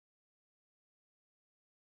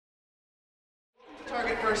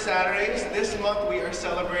Target First Saturdays. This month we are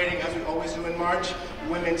celebrating, as we always do in March,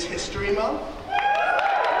 Women's History Month. Our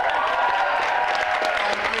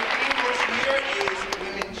theme this year is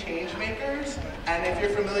Women Changemakers. And if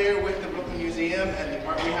you're familiar with the Brooklyn Museum and the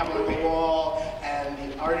art we have on the wall and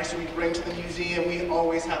the artists we bring to the museum, we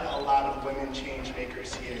always have a lot of women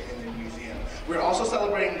changemakers here in the museum. We're also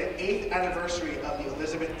celebrating the 8th anniversary of the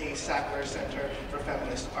Elizabeth A. Sackler Center for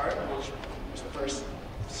Feminist Art, which was the first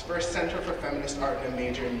center for feminist art in a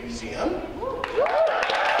major museum. I'm going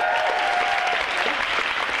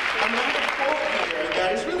to have a quote here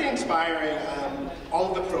that is really inspiring all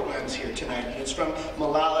of the programs here tonight. It's from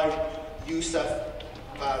Malala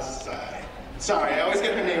Yousafzai. Sorry, I always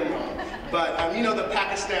get her name wrong. But you know, the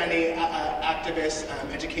Pakistani activist,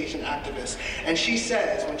 education activist. And she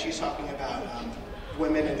says, when she's talking about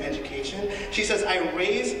women in education, she says, "I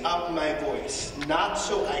raise up my voice, not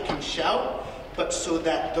so I can shout, but so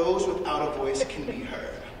that those without a voice can be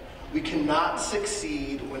heard. We cannot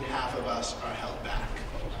succeed when half of us are held back."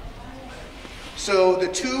 So the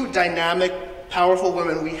two dynamic, powerful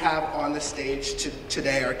women we have on the stage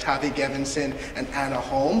today are Tavi Gevinson and Anna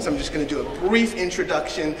Holmes. I'm just going to do a brief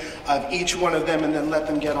introduction of each one of them and then let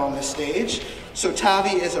them get on the stage. So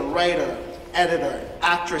Tavi is a writer, editor,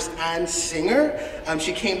 actress, and singer.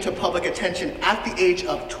 She came to public attention at the age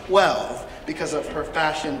of 12 because of her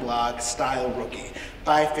fashion blog, Style Rookie.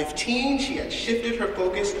 By 15, she had shifted her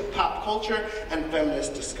focus to pop culture and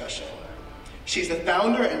feminist discussion. She's the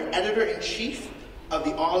founder and editor-in-chief of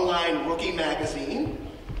the online Rookie magazine,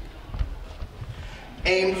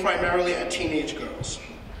 aimed primarily at teenage girls.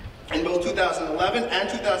 In both 2011 and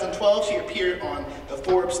 2012, she appeared on the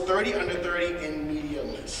Forbes 30 Under 30 in Media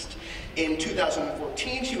list. In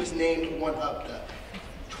 2014, she was named one of the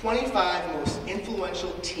 25 most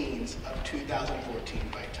influential teens of 2014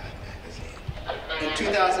 by Time magazine. In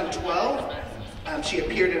 2012, she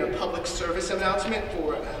appeared in a public service announcement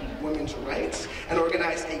for women's rights and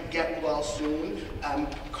organized a Get Well Soon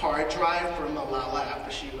card drive for Malala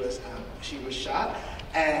after she was shot.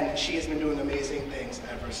 And she has been doing amazing things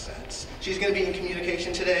ever since. She's going to be in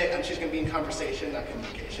communication today, and she's going to be in conversation, not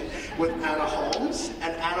communication, with Anna Holmes.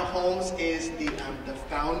 And Anna Holmes is the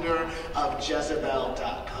founder of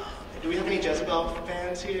Jezebel.com. Do we have any Jezebel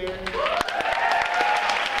fans here?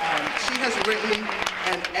 She has written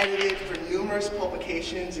and edited for numerous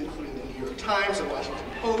publications, including the New York Times, the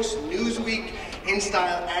Washington Post, Newsweek,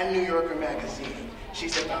 InStyle, and New Yorker magazine.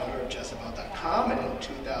 She's the founder of Jezebel.com, and in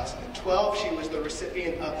 2012, she was the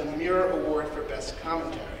recipient of the Mirror Award for Best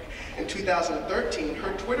Commentary. In 2013,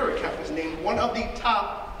 her Twitter account was named one of the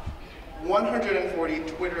top 140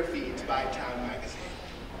 Twitter feeds by Time magazine.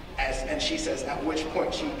 And she says, at which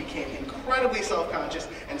point she became incredibly self-conscious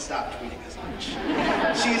and stopped tweeting as much.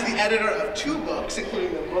 She is the editor of 2 books,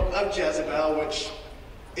 including the Book of Jezebel, which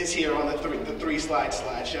is here on the three-slide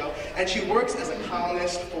slideshow. And she works as a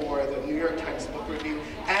columnist for the New York Times Book Review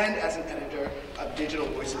and as an editor of Digital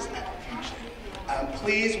Voices at Fusion.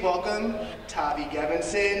 Please welcome Tavi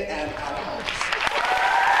Gevinson and Anna Holmes.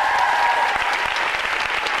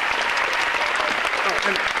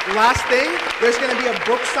 And last thing, there's going to be a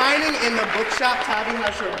book signing in the bookshop. Tavi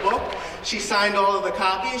has her book. She signed all of the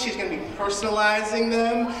copies. She's going to be personalizing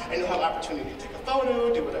them, and you'll have opportunity to take a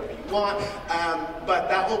photo, do whatever you want. But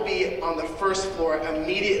that will be on the first floor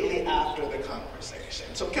immediately after the conversation.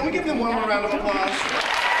 So can we give them one more round of applause?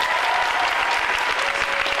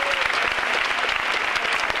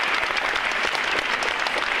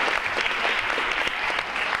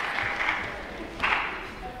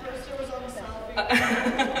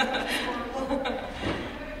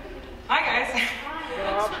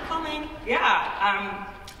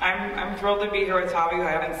 I'm thrilled to be here with Tavi, who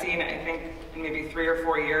I haven't seen, I think, in maybe 3 or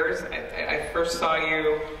 4 years. I first saw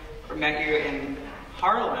you, or met you in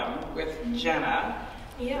Harlem with Jenna,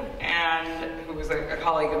 and who was a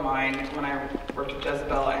colleague of mine when I worked at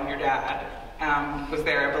Jezebel, and your dad was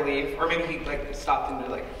there, I believe, or maybe he stopped in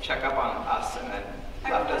to check up on us and then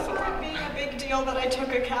left us alone. I remember it being a big deal that I took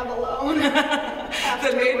a cab alone. So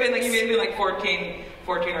it may have been you may have been 14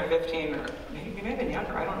 or 15, or maybe you may have been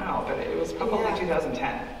younger, I don't know, but it was probably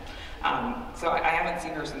 2010. So I haven't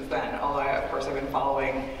seen her since then, although of course I've been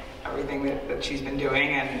following everything that she's been doing,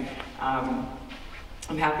 and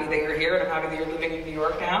I'm happy that you're here, and I'm happy that you're living in New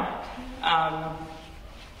York now.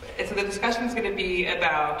 So the discussion is going to be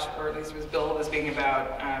about, or at least it was billed as being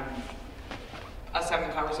about, us having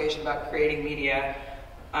a conversation about creating media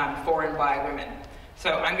for and by women.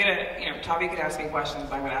 So I'm going to, Tavi can ask me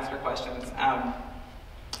questions, I'm going to ask her questions, and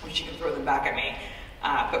she can throw them back at me.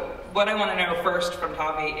 But what I want to know first from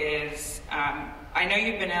Tavi is, I know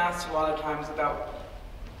you've been asked a lot of times about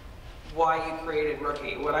why you created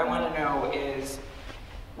Rookie. What I want to know is,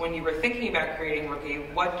 when you were thinking about creating Rookie,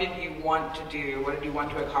 what did you want to do, what did you want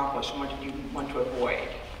to accomplish, and what did you want to avoid?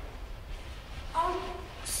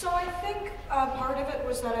 So I think part of it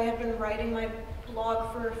was that I had been writing my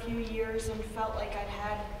blog for a few years and felt like I'd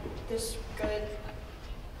had this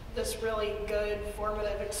really good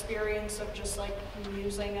formative experience of just like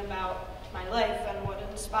musing about my life and what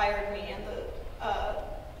inspired me and the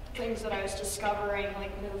things that I was discovering,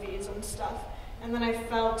 like movies and stuff. And then I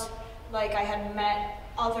felt like I had met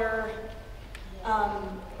other,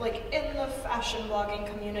 like in the fashion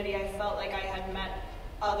blogging community, I felt like I had met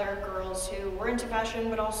other girls who were into fashion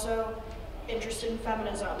but also interested in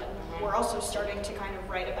feminism and were also starting to kind of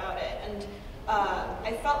write about it. And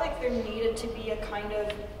I felt like there needed to be a kind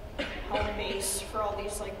of home base for all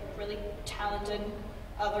these like really talented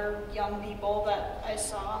other young people that I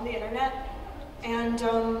saw on the internet. And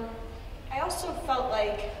I also felt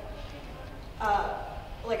like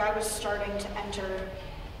I was starting to enter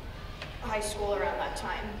high school around that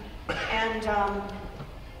time. And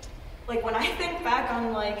like when I think back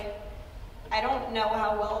on like, I don't know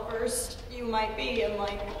how well versed you might be in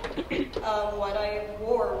like what I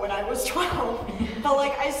wore when I was 12. But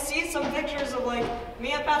like I see some pictures of like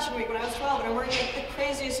me at Fashion Week when I was 12 and I'm wearing like the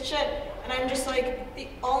craziest shit. And I'm just like, the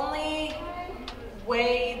only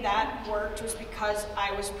way that worked was because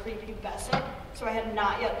I was prepubescent. So I had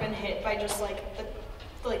not yet been hit by just like the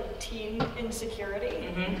teen insecurity.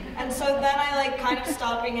 And so then I like kind of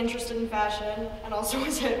stopped being interested in fashion and also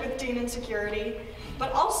was hit with teen insecurity,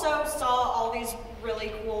 but also saw all these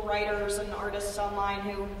really cool writers and artists online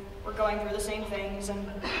who were going through the same things,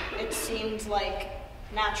 and it seemed like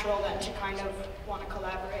natural then to kind of want to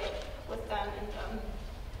collaborate with them and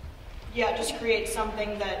yeah, just create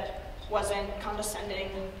something that wasn't condescending,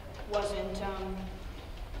 wasn't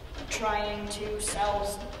trying to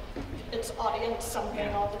sell its audience something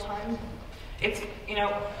all the time. It's, you know,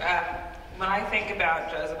 when I think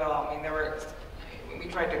about Jezebel, I mean,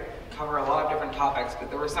 we tried to cover a lot of different topics, but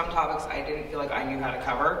there were some topics I didn't feel like I knew how to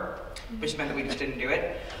cover, which meant that we just didn't do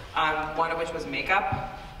it. One of which was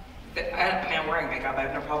makeup. I'm wearing makeup, I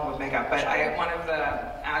have no problem with makeup, but one of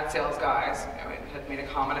the ad sales guys had made a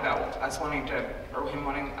comment about him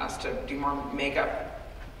wanting us to do more makeup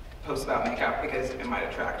posts about makeup because it might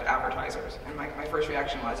attract advertisers. And my first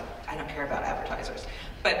reaction was, I don't care about advertisers.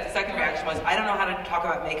 But the second reaction was, I don't know how to talk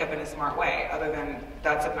about makeup in a smart way, other than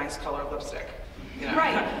that's a nice color of lipstick. You know?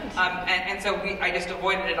 Right. And so I just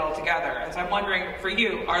avoided it altogether. And so I'm wondering, for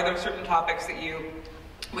you, are there certain topics that you,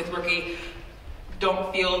 with Rookie,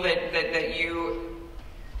 don't feel that you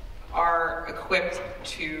are equipped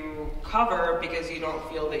to cover because you don't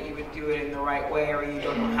feel that you would do it in the right way, or you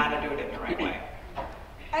don't know how to do it in the right way?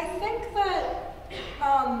 I think that,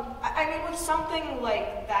 I mean, with something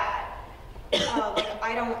like that,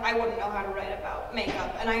 I wouldn't know how to write about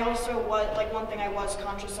makeup. And I also one thing I was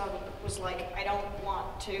conscious of was like, I don't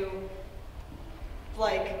want to,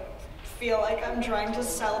 feel like I'm trying to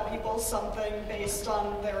sell people something based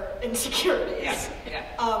on their insecurities.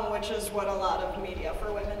 Yeah. Which is what a lot of media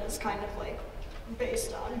for women is kind of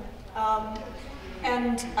based on.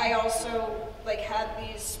 And I also had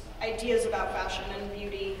these ideas about fashion and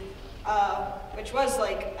beauty, which was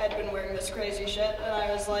I'd been wearing this crazy shit, and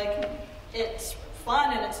I was like, it's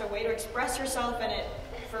fun and it's a way to express yourself, and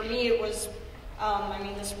for me it was, I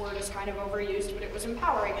mean, this word is kind of overused, but it was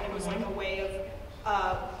empowering, and it was a way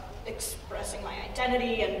of expressing my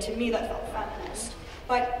identity, and to me that felt feminist.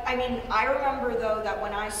 But I mean, I remember though that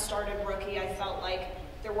when I started Rookie, I felt like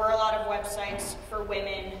there were a lot of websites for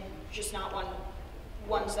women, just not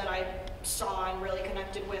ones that I saw and really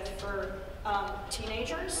connected with for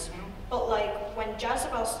teenagers. But when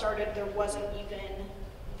Jezebel started, there wasn't even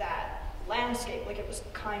that landscape. It was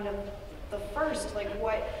kind of the first.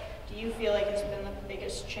 What do you feel like has been the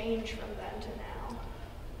biggest change from then to now?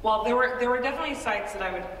 Well, there were definitely sites that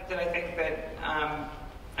I think that,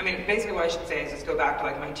 I mean, basically what I should say is just go back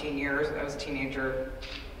to my teen years. I was a teenager,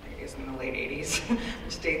 I guess in the late 80s,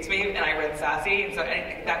 which dates me, and I read Sassy, and so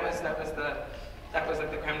that was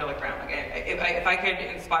the creme de la creme. If I could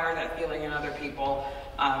inspire that feeling in other people,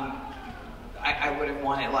 I would have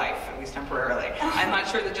won at life, at least temporarily. I'm not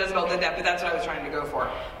sure that Jezebel did that, but that's what I was trying to go for.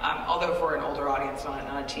 Although for an older audience,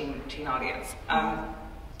 not a teen audience.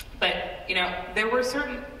 But there were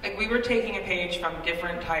certain, we were taking a page from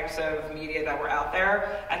different types of media that were out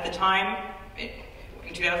there at the time.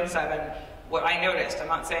 In 2007, what I noticed, I'm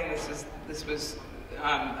not saying this was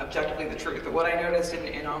objectively the truth, but what I noticed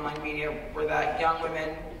in online media were that young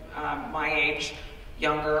women my age,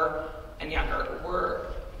 younger and younger,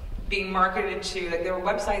 were being marketed to, like there were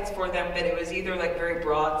websites for them, but it was either like very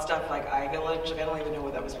broad stuff like iVillage, like I don't even know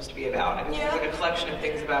what that was supposed to be about. It was like a collection of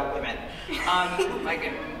things about women, like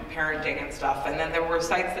in parenting and stuff. And then there were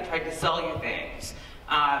sites that tried to sell you things,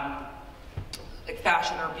 like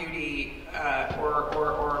fashion or beauty,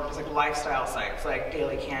 or just like lifestyle sites like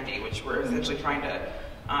Daily Candy, which were essentially trying to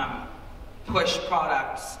push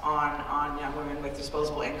products on young women with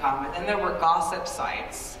disposable income. And then there were gossip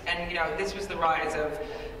sites, and this was the rise of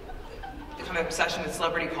the kind of obsession with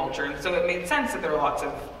celebrity culture, and so it made sense that there were lots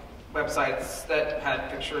of websites that had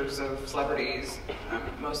pictures of celebrities,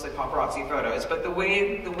 mostly paparazzi photos. But the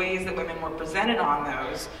ways that women were presented on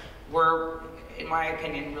those were, in my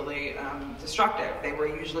opinion, really destructive. They were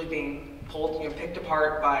usually being pulled, picked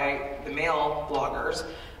apart by the male bloggers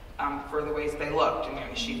for the ways they looked.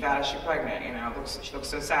 Is she fat? Is she pregnant? She looks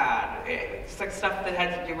so sad. It's like stuff that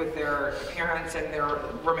had to do with their appearance and their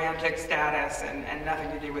romantic status, and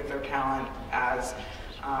nothing to do with their talent as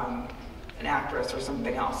an actress or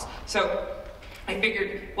something else. So I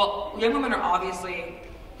figured, well, young women are obviously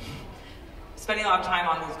spending a lot of time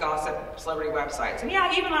on these gossip celebrity websites. And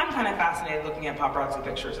yeah, even I'm kind of fascinated looking at paparazzi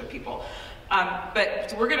pictures of people.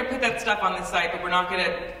 But so we're going to put that stuff on this site, but we're not going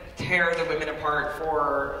to tear the women apart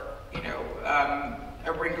for,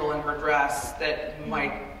 a wrinkle in her dress that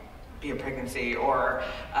might be a pregnancy, or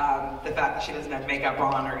the fact that she doesn't have makeup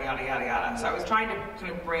on, or yada, yada, yada. So I was trying to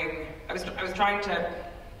kind of I was trying to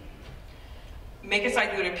make a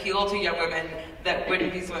site that would appeal to young women that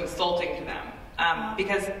wouldn't be so insulting to them.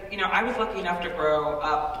 Because, I was lucky enough to grow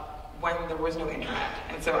up when there was no internet.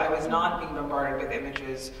 And so I was not being bombarded with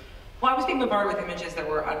images. Well, I was being bombarded with images that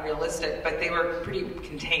were unrealistic, but they were pretty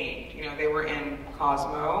contained. They were in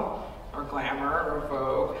Cosmo, or Glamour, or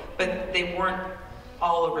Vogue, but they weren't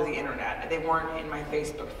all over the internet. They weren't in my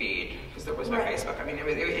Facebook feed, because there was no Facebook. I mean,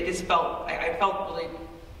 it just felt, I felt really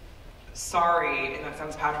sorry, and that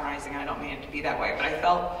sounds patronizing, and I don't mean it to be that way, but I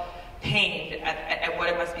felt pained at what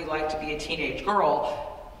it must be like to be a teenage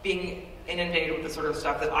girl, being inundated with the sort of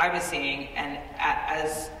stuff that I was seeing, and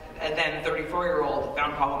as a then 34-year-old,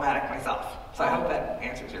 found problematic myself. So I hope that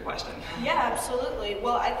answers your question. Yeah, absolutely.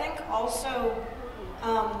 Well, I think also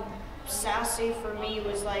Sassy for me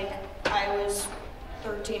was like, I was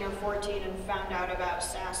 13 or 14 and found out about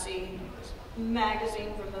Sassy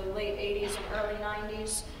magazine from the late 80s and early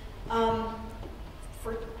 90s.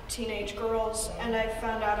 For teenage girls, and I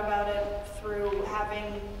found out about it through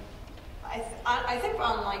having, I think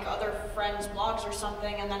on like other friends' blogs or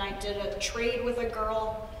something, and then I did a trade with a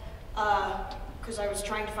girl, because I was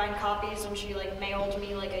trying to find copies, and she like mailed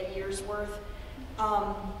me like a year's worth.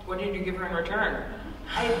 What did you give her in return?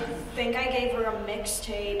 I think I gave her a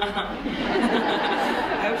mixtape. I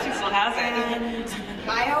hope she still has it. And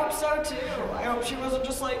I hope so too. I hope she wasn't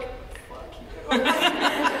just like, fuck you.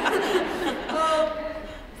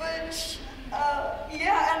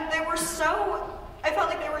 Yeah, and they were so, I felt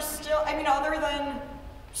like they were still, other than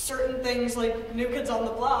certain things like New Kids on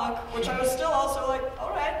the Block, which I was still also like, all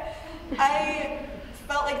right, I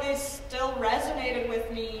felt like they still resonated with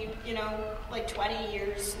me, like 20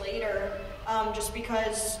 years later, just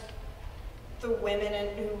because the women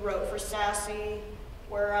who wrote for Sassy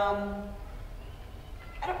were,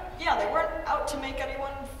 they weren't out to make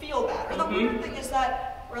anyone feel bad. Or the weird thing is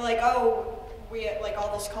that we're like, oh, we like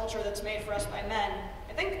all this culture that's made for us by men.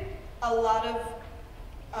 I think a lot of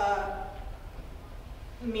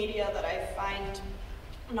media that I find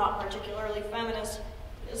not particularly feminist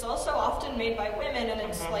is also often made by women, and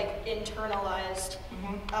it's like internalized,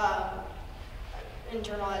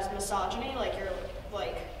 internalized misogyny. Like you're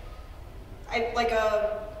like,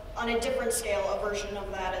 on a different scale, a version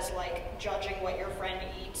of that is like judging what your friend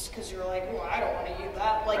eats because you're like, well, I don't want to eat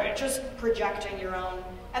that. Like just projecting your own,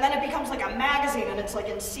 and then it becomes like a magazine, and it's like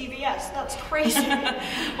in CVS. That's crazy.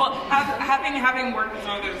 Well, having worked with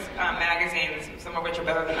some of those magazines, some of which are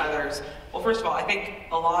better than others. Well, first of all, I think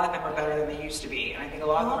a lot of them are better than they used to be, and I think a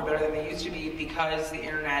lot of them are better than they used to be because the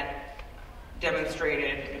internet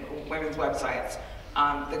demonstrated women's websites.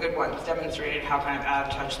 The good ones demonstrated how kind of out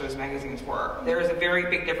of touch those magazines were. There is a very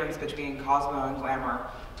big difference between Cosmo and Glamour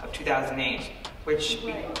of 2008, which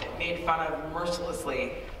made fun of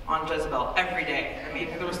mercilessly on Jezebel every day. I mean,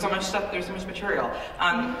 there was so much stuff, there's so much material.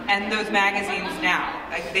 And those magazines now,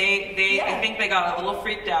 like I think they got a little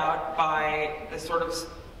freaked out by the sort of,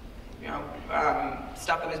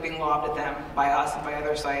 stuff that was being lobbed at them by us and by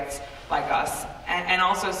other sites like us, and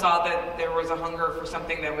also saw that there was a hunger for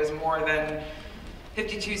something that was more than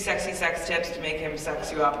 52 sexy sex tips to make him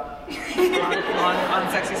sex you up on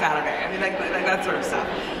Sexy Saturday. I mean, like that sort of stuff.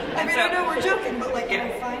 I know we're joking, but like,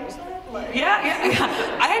 can I find that? Like, yeah.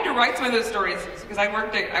 I had to write some of those stories because I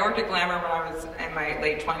worked at Glamour when I was in my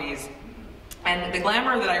late 20s. And the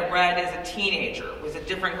Glamour that I read as a teenager was a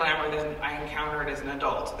different Glamour than I encountered as an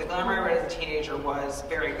adult. The Glamour I read as a teenager was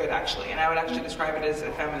very good, actually, and I would actually describe it as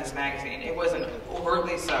a feminist magazine. It wasn't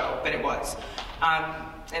overtly so, but it was.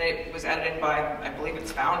 And it was edited by, I believe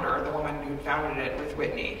its founder, the woman who founded it with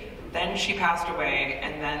Whitney. Then she passed away,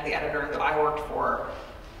 and then the editor that I worked for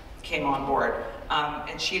came on board.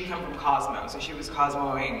 And she had come from Cosmo, so she was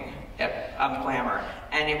Cosmoing at Glamour.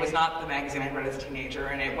 And it was not the magazine I read as a teenager,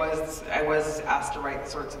 and I was asked to write the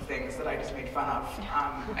sorts of things that I just made fun of.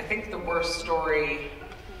 I think the worst story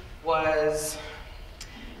was,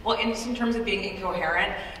 well, in terms of being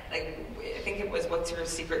incoherent, like, I think it was, what's your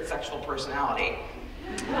secret sexual personality?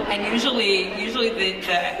 And usually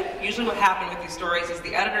what happened with these stories is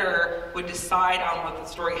the editor would decide on what the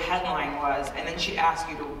story headline was, and then she'd ask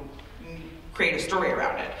you to create a story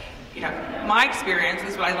around it. You know, my experience,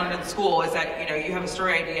 this is what I learned in school, is that, you know, you have a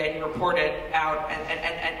story idea and you report it out,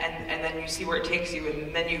 and then you see where it takes you,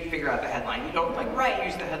 and then you figure out the headline. You don't, like,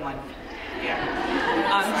 use the headline. Yeah.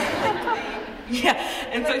 Yeah,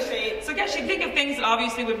 and so yeah, she'd think of things that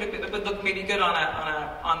obviously would look maybe good on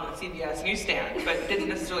the CBS newsstand, but didn't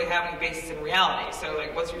necessarily have any basis in reality. So,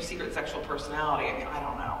 like, what's your secret sexual personality? I mean, I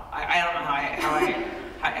don't know. I don't know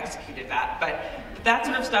how I executed that, but that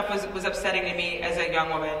sort of stuff was upsetting to me as a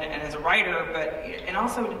young woman and as a writer, and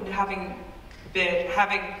also having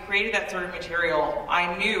created that sort of material,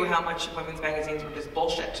 I knew how much women's magazines were just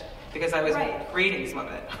bullshit. Because I was creating some of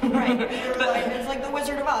it. Right. It's like the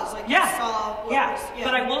Wizard of Oz. Like, you saw what was,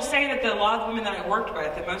 But I will say that a lot of the women that I worked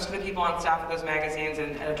with, and most of the people on staff of those magazines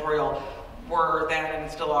and editorial were then and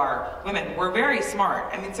still are women, were very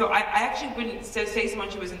smart. I mean, so I actually wouldn't say so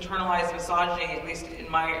much it was internalized misogyny, at least in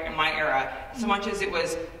my era, so much as it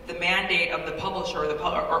was the mandate of the publisher or the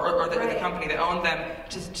company that owned them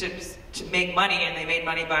to make money, and they made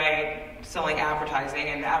money by selling advertising,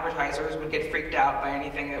 and the advertisers would get freaked out by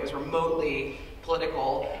anything that was remotely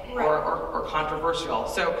political or controversial.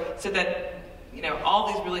 So that, you know,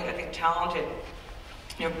 all these really, I think, talented,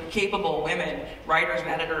 you know, capable women, writers and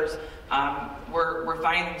editors, were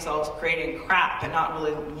finding themselves creating crap and not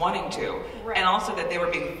really wanting to. And also that they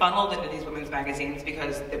were being funneled into these women's magazines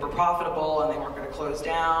because they were profitable and they weren't going to close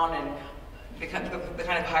down, and the kind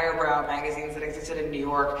of higher brow magazines that existed in New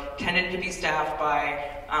York tended to be staffed by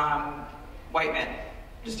white men,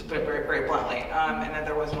 just to put it very, very bluntly, and that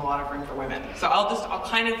there wasn't a lot of room for women. So I'll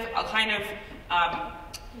kind of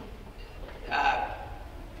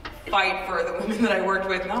fight for the women that I worked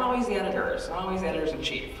with, not always the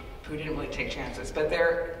editors-in-chief, who didn't really take chances, but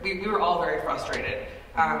we were all very frustrated.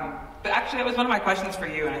 But actually, that was one of my questions for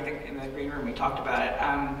you, and I think in the green room we talked about it,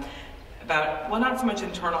 about, well, not so much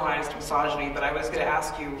internalized misogyny, but I was going to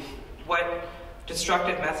ask you what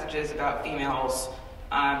destructive messages about females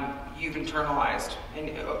you've internalized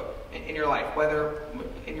in your life, whether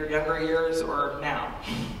in your younger years or now.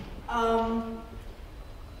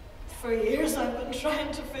 For years I've been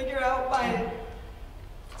trying to figure out my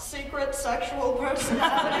secret sexual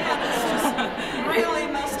personality, and it's just really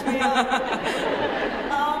messed me up.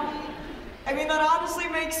 I mean, that honestly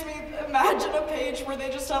makes me imagine a page where they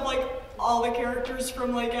just have, like, all the characters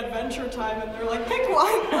from, like, Adventure Time, and they're like, pick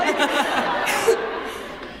one! Like,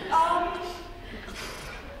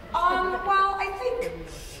 well, I think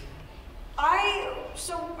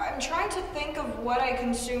I'm trying to think of what I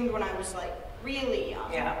consumed when I was, like, really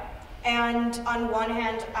young. Yeah. And on one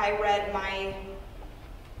hand, I read I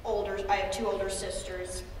have two older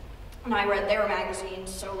sisters, and I read their magazines,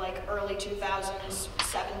 so like early 2000s,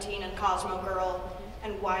 17 and Cosmo Girl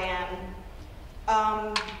and YM.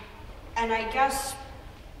 And I guess,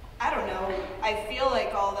 I don't know, I feel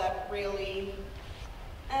like all that really,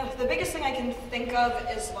 the biggest thing I can think of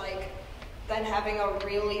is like then having a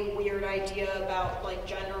really weird idea about like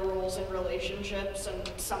gender roles in relationships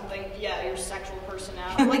and something, your sexual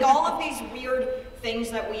personality. Like all of these weird things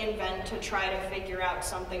that we invent to try to figure out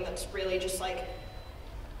something that's really just like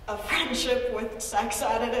a friendship with sex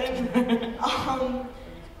added in.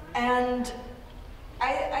 And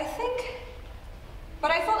I think,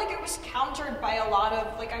 but I felt like it was countered by a lot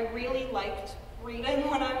of, like, I really liked reading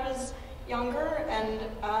when I was younger, and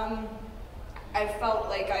I felt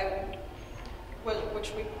like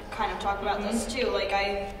which we kind of talked about this too, like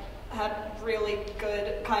I had really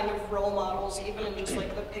good kind of role models, even in just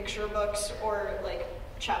like the picture books or like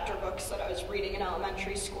chapter books that I was reading in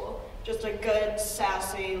elementary school. Just a good,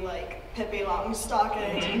 sassy, like Pippi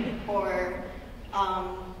Longstocking, or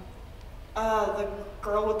the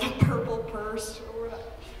girl with the purple purse, or whatever.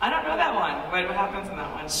 I don't know that one. What happens in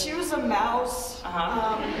that one? She was a mouse.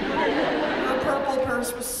 Her purple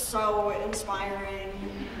purse was so inspiring.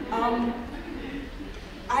 But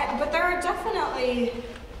there are definitely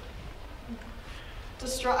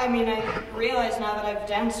I realize now that I've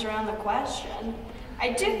danced around the question. I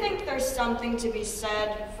do think there's something to be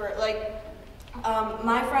said for, like,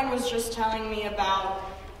 my friend was just telling me about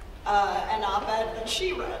an op-ed that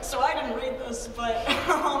she read, so I didn't read this, but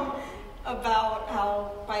about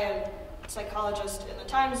how, by a psychologist in the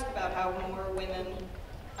Times, about how more women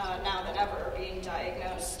now than ever are being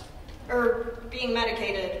diagnosed, or being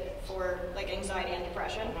medicated for, like, anxiety and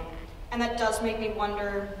depression. And that does make me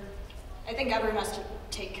wonder, I think everyone has to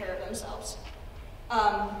take care of themselves.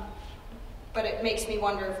 But it makes me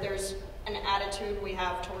wonder if there's an attitude we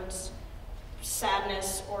have towards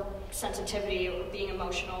sadness or sensitivity or being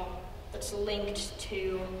emotional that's linked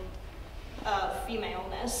to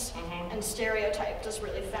femaleness and stereotyped as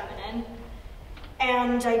really feminine.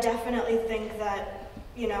 And I definitely think that,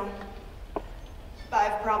 you know,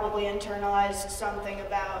 I've probably internalized something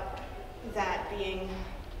about that being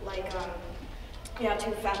like,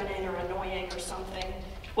 too feminine or annoying or something.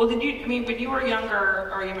 Well, when you were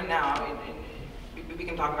younger, or even now, we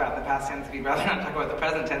can talk about the past tense if you'd rather not talk about the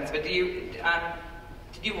present tense, but did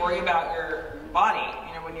you worry about your body,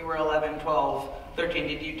 when you were 11, 12, 13?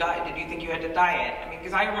 Did you think you had to diet?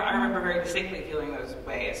 Because I remember very distinctly feeling those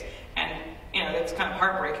ways. And, it's kind of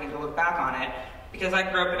heartbreaking to look back on it, because I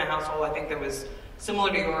grew up in a household, I think, that was similar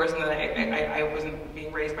to yours, and that I wasn't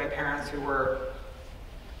being raised by parents who were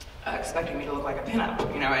expecting me to look like a pinup,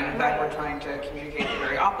 and in fact we're trying to communicate the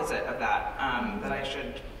very opposite of that, that I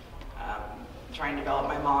should try and develop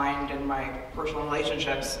my mind and my personal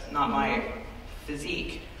relationships, not my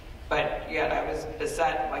physique. But yet I was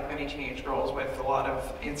beset, like many teenage girls, with a lot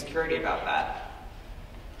of insecurity about that.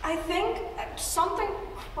 I think something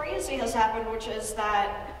crazy has happened, which is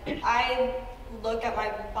that I look at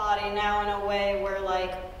my body now in a way where,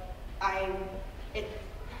 like,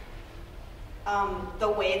 the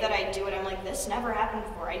way that I do it, I'm like, this never happened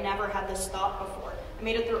before. I never had this thought before. I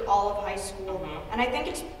made it through all of high school, and I think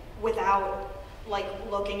it's without, like,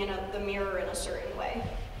 looking in the mirror in a certain way.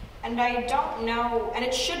 And I don't know, and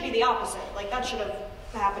it should be the opposite. Like, that should have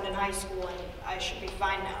happened in high school, and I should be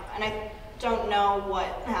fine now. And I don't know what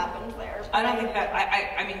happened there. I don't think that,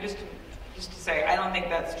 just to say, I don't think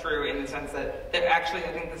that's true in the sense that actually,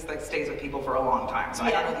 I think this, like, stays with people for a long time. So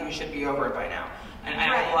I don't know that you should be over it by now. And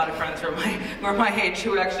I have a lot of friends who are my age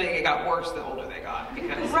who actually it got worse the older they got.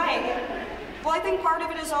 Because Well, I think part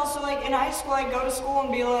of it is also, like, in high school, I'd go to school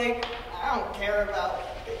and be like, I don't care about,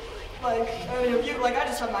 like, I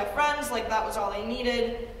just had my friends, like, that was all I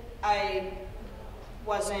needed. I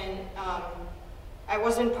wasn't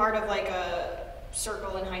part of, like, a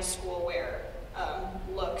circle in high school where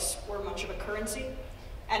looks were much of a currency.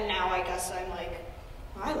 And now I guess I'm like,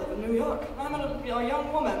 I live in New York. I'm a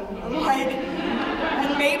young woman.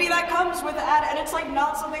 And maybe that comes with that. And it's, like,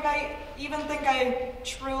 not something I even think I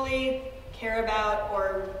truly care about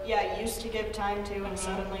or, used to give time to. And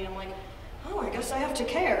suddenly I'm like, oh, I guess I have to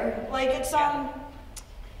care. Like, it's, I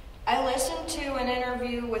listened to an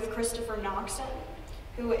interview with Christopher Noxon,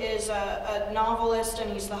 who is a novelist,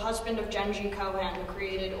 and he's the husband of Genji Cohen, who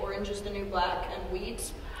created Orange is the New Black and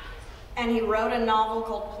Weeds. And he wrote a novel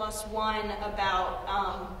called Plus One about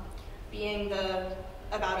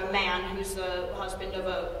about a man who's the husband of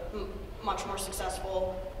a much more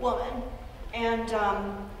successful woman. And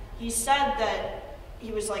he said that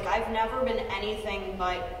he was like, I've never been anything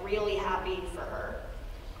but really happy for her.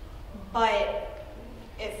 But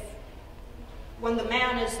when the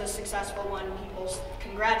man is the successful one, people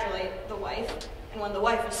congratulate the wife. And when the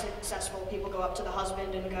wife is successful, people go up to the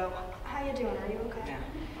husband and go, how you doing? Are you okay? Yeah.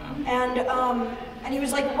 And he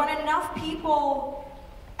was like, when enough people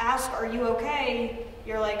ask, are you okay?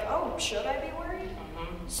 You're like, oh, should I be worried?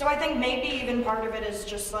 So I think maybe even part of it is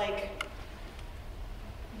just like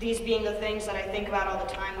these being the things that I think about all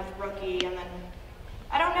the time with Rookie, and then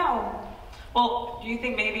I don't know. Well, do you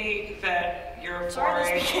think maybe that you're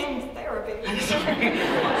Sorry, this became therapy.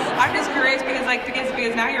 I'm just curious because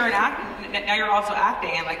now now you're also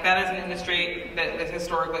acting, and like that is an industry that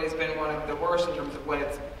historically has been one of the worst in terms of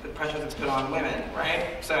the pressures it's put on women,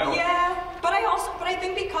 right? So but I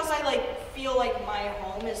think because I like feel like my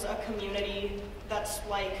home is a community that's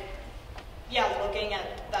like looking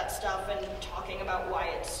at that stuff and talking about why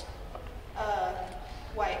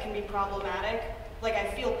it can be problematic. Like,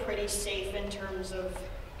 I feel pretty safe in terms of,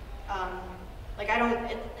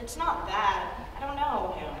 it's not that. I don't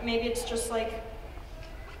know. Yeah. Maybe it's just, like,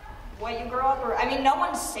 what you grow up, no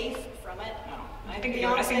one's safe from it. No. I think you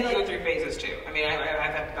go through phases too. I mean,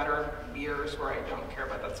 I've had better years where I don't care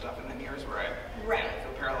about that stuff, and then years where I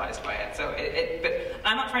feel paralyzed by it. So but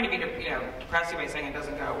I'm not trying to be depress you by saying it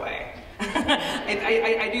doesn't go away.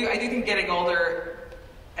 I do think getting older,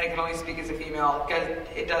 and I can only speak as a female,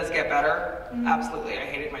 it does get better. Mm-hmm. Absolutely, I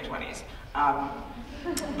hated my 20s.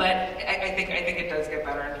 But I think it does get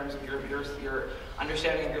better in terms of your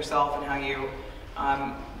understanding of yourself and how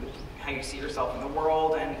you see yourself in the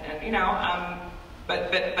world,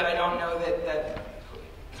 but I don't know that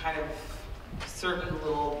kind of certain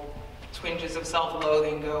little twinges of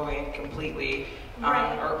self-loathing go away completely,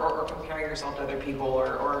 or comparing yourself to other people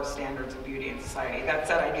or standards of beauty in society. That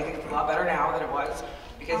said, I do think it's a lot better now than it was,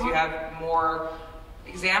 because you have more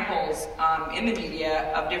examples in the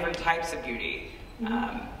media of different types of beauty,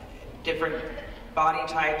 different body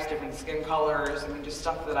types, different skin colors. I mean, just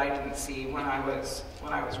stuff that I didn't see when I was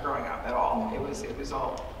growing up at all. It was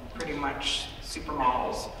all pretty much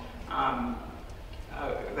supermodels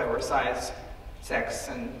that were size 6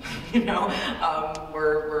 and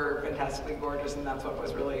were fantastically gorgeous, and that's what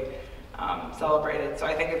was really celebrated. So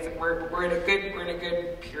I think we're in a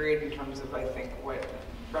good period in terms of, I think, what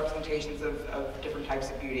representations of different types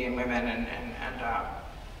of beauty in women,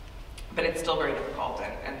 but it's still very difficult,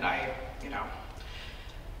 and I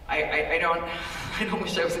don't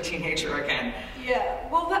wish I was a teenager again. Yeah,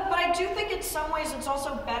 well, but I do think in some ways it's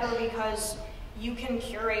also better because you can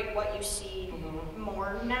curate what you see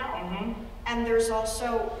more now, and there's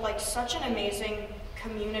also like such an amazing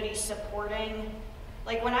community supporting.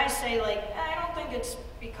 Like when I say I don't think it's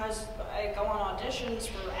because I go on auditions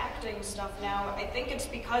for acting stuff now. I think it's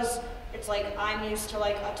because it's like I'm used to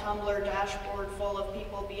like a Tumblr dashboard full of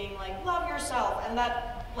people being like, love yourself, and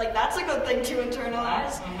that's a good thing to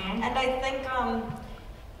internalize. And I think,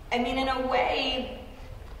 I mean, in a way,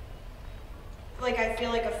 I feel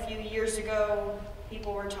like a few years ago,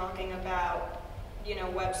 people were talking about,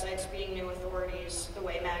 websites being new authorities the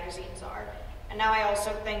way magazines are. And now I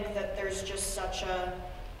also think that there's just such a,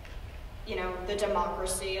 the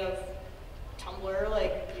democracy of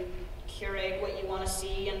Tumblr, you curate what you want to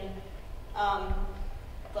see, and a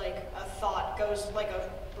thought goes, a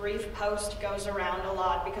brief post goes around a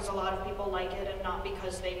lot because a lot of people like it, and not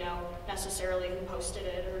because they know necessarily who posted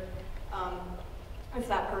it, or if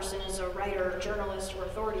that person is a writer, or journalist, or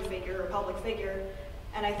authority figure, or public figure.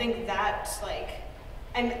 And I think that's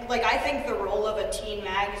I think the role of a teen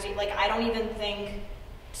magazine, I don't even think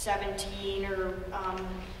 17 or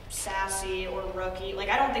Sassy or Rookie,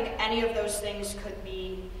 I don't think any of those things could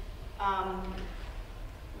be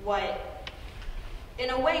what, in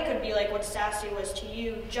a way, could be what Sassy was to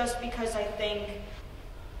you, just because I think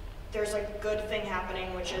there's a good thing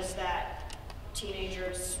happening, which is that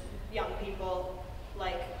teenagers, young people,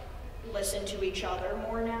 listen to each other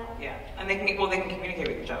more now. Yeah, and they can communicate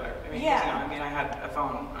with each other. I mean, I had a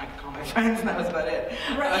phone, I could call my friends, and that was about it.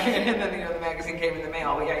 Right. And then the magazine came in the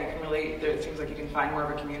mail. But yeah, you can really. It seems like you can find more of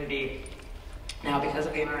a community now because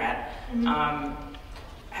of the internet.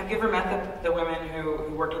 Have you ever met the women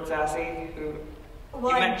who worked with Sassy? You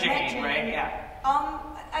met Jane, right? Yeah.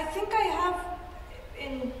 I think I have,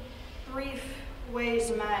 in brief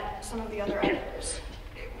ways, met some of the other editors.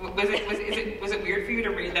 Was it weird for you to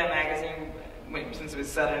read that magazine since it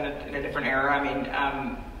was set in a different era? I mean,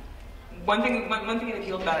 one thing that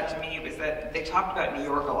appealed about it to me was that they talked about New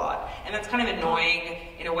York a lot, and that's kind of annoying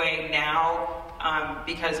in a way now,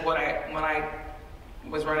 because when I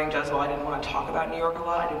was running Jezebel, I didn't want to talk about New York a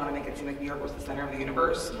lot. I didn't want to make it seem like New York was the center of the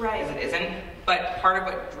universe, because it isn't. But part of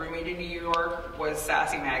what drew me to New York was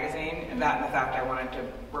Sassy magazine, and the fact I wanted to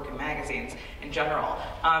work in magazines in general.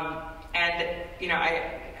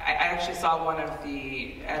 I actually saw one of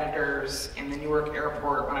the editors in the Newark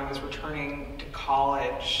airport when I was returning to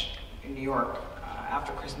college in New York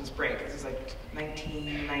after Christmas break. This was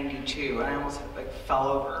 1992, and I almost fell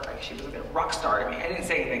over. She was a rock star to me. I didn't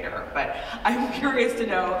say anything to her, but I'm curious to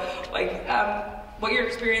know what your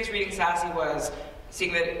experience reading Sassy was,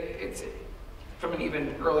 seeing that it's from an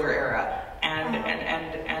even earlier era, and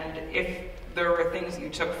if there were things that you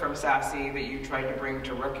took from Sassy that you tried to bring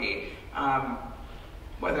to Rookie.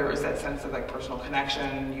 Whether it was that sense of personal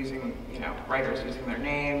connection, using writers using their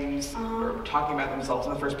names, or talking about themselves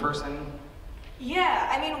in the first person. Yeah,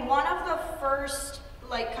 I mean, one of the first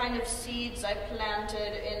kind of seeds I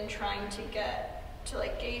planted in trying to get to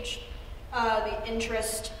gauge the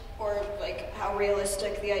interest, or how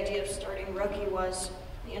realistic the idea of starting Rookie was,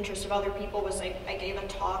 the interest of other people, was I gave a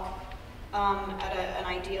talk at an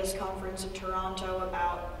ideas conference in Toronto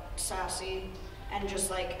about Sassy, and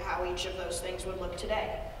just how each of those things would look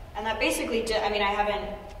today. And that basically did, I mean, I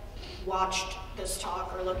haven't watched this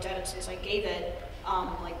talk or looked at it since I gave it,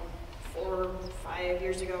 like 4 or 5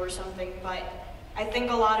 years ago or something, but I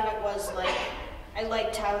think a lot of it was like, I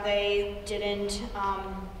liked how they didn't,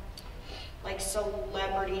 like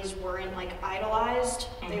celebrities weren't like idolized.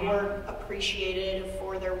 They were appreciated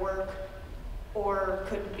for their work, or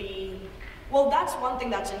could be, well, that's one thing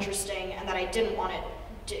that's interesting and that I didn't want to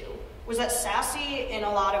do, was that Sassy in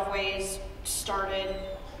a lot of ways started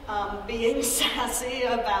being sassy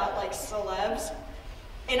about like celebs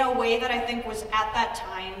in a way that I think was at that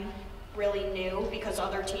time really new, because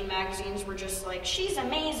other teen magazines were just like, she's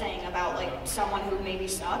amazing, about like someone who maybe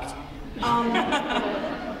sucked.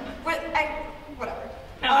 But whatever.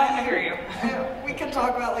 No, I hear you. We can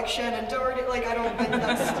talk about like Shannon Doherty, like I don't think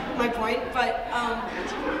that's my point, but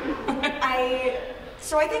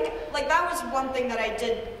so I think like that was one thing that I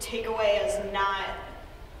did take away as not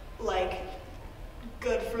like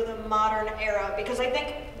good for the modern era, because I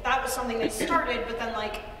think that was something that started, but then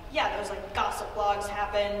like, yeah, those like gossip blogs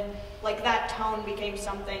happened, like that tone became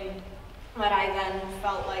something that I then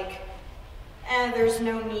felt like, there's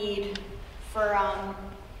no need for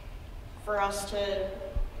us to,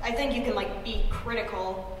 I think you can like be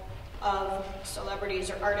critical of celebrities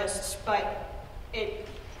or artists, but it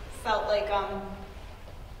felt like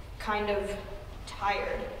kind of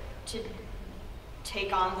tired to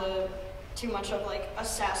take on the too much of like a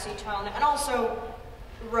sassy tone. And also,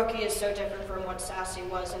 Rookie is so different from what Sassy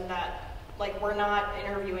was in that like we're not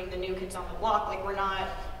interviewing the new kids on the block, like we're not,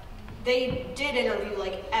 they did interview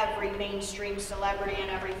like every mainstream celebrity and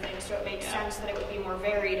everything, so it makes sense that it would be more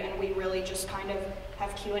varied, and we really just kind of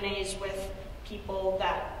have Q&As with people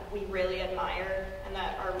that we really admire and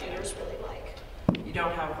that our readers really like. You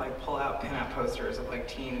don't have like pull-out pin-up posters of like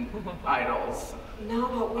teen idols. No,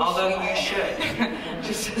 but we although should.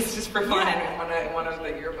 You should, just for fun in one of the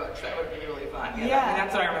yearbooks. That would be really fun. I mean,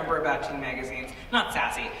 that's what I remember about teen magazines. Not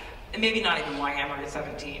Sassy, and maybe not even Yhammer to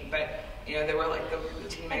 17, but you know, there were like the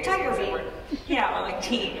teen magazines that were, or like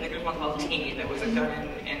Teen. I think there was one called Teen that was like, done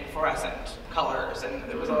in fluorescent colors, and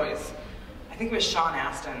there was always, I think it was Sean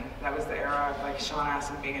Astin. That was the era of like Sean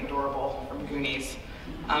Astin being adorable from Goonies.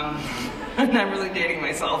 And I'm really dating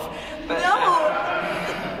myself, but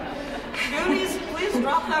Goonies, please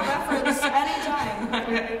drop that reference anytime. I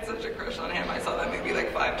had such a crush on him. I saw that movie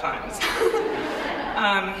like 5 times.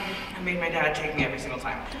 I made my dad take me every single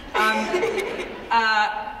time.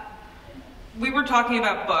 We were talking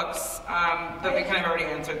about books, but we kind of already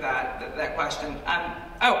answered that question.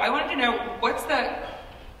 I wanted to know what's the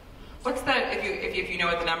if you know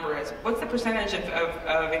what the number is, what's the percentage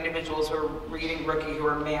of individuals who are reading Rookie who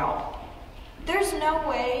are male? There's no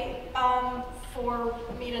way for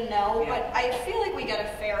me to know, but I feel like we get a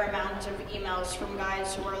fair amount of emails from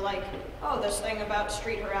guys who are like, oh, this thing about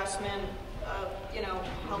street harassment,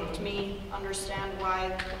 helped me understand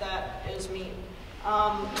why that is mean.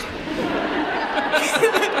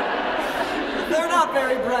 They're not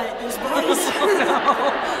very bright, these boys.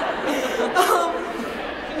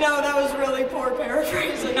 No, that was really poor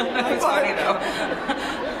paraphrasing on my part. Funny though.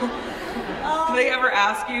 Do they ever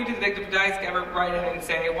ask you, do the guys ever write in and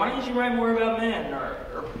say, why don't you write more about men? Or...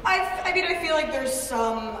 I mean, I feel like there's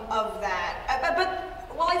some of that. I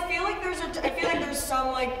feel like there's some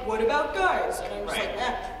like, what about guys? And I'm just like,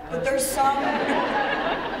 eh. But there's some,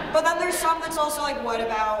 but then there's some that's also like, what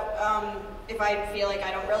about, if I feel like I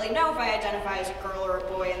don't really know if I identify as a girl or a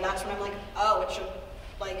boy, and that's when I'm like, oh, it should,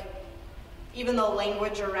 like, even the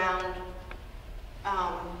language around,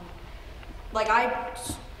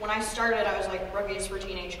 when I started, I was like, Rookies for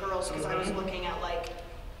teenage girls, because I was looking at like,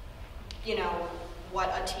 what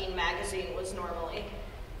a teen magazine was normally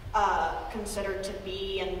considered to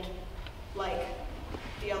be, and like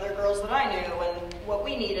the other girls that I knew, and what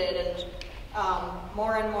we needed, and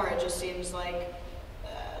more and more it just seems like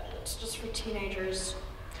it's just for teenagers.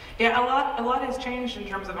 Yeah, a lot has changed in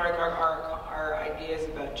terms of our ideas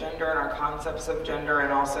about gender and our concepts of gender,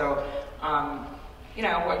 and also, when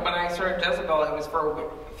I started Jezebel, it was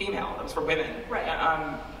for female, it was for women. Right.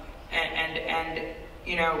 And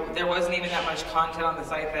there wasn't even that much content on the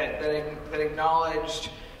site that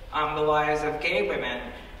acknowledged the lives of gay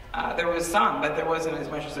women. There was some, but there wasn't as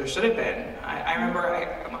much as there should have been. I remember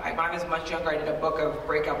when I was much younger, I did a book of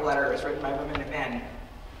breakup letters written by women and men.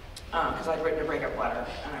 Because I'd written a breakup letter,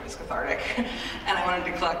 and it was cathartic, and I wanted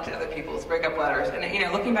to collect other people's breakup letters. And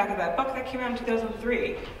looking back at that book, that came out in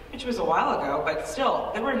 2003, which was a while ago, but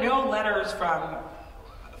still, there were no letters from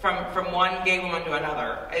one gay woman to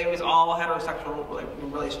another. It was all heterosexual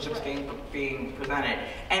relationships being presented,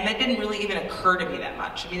 and that didn't really even occur to me that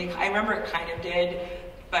much. I mean, I remember it kind of did,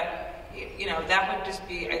 but you know, that would just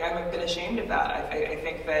be, I'm a bit ashamed of that. I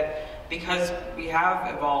think that because we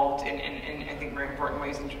have evolved in I think very important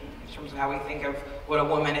ways in terms of how we think of what a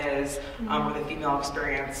woman is, or the female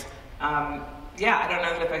experience. Yeah, I don't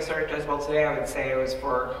know that if I started Jezebel today, I would say it was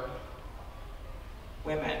for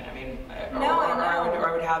women. I mean, or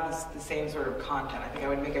I would have the same sort of content. I think I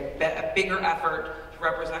would make a bigger effort to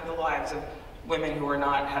represent the lives of women who are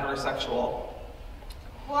not heterosexual.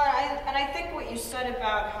 Well, I think what you said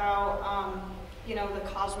about how, you know, the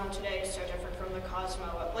Cosmo today is so different from the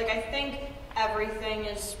Cosmo. Like, I think everything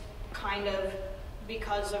is kind of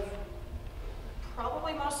because of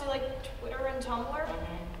probably mostly like Twitter and Tumblr.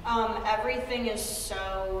 Everything is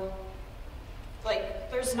so, like,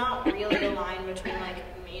 there's not really a line between like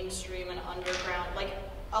mainstream and underground. Like,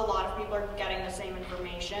 a lot of people are getting the same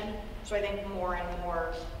information. So I think more and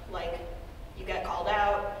more, like, you get called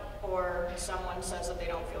out, or someone says that they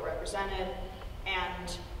don't feel represented,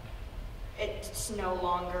 and it's no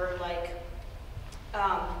longer like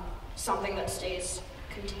something that stays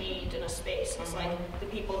contained in a space. It's like the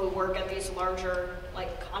people who work at these larger,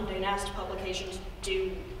 like, Condé Nast publications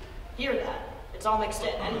do hear that. It's all mixed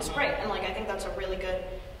in, and it's great, and like I think that's a really good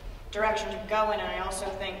direction to go in. And I also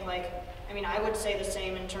think, like, I mean, I would say the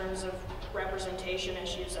same in terms of representation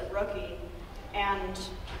issues at Rookie, and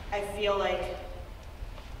I feel like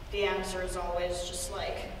the answer is always just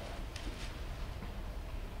like,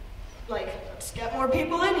 let's get more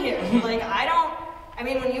people in here. Like, I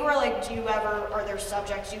mean, when you were like, are there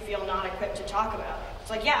subjects you feel not equipped to talk about? It's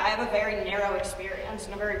like, yeah, I have a very narrow experience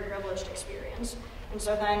and a very privileged experience. And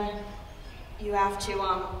so then you have to,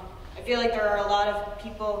 I feel like there are a lot of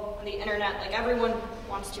people on the internet, like, everyone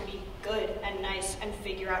wants to be good and nice and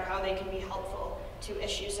figure out how they can be helpful to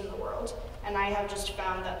issues in the world. And I have just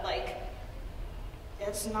found that, like,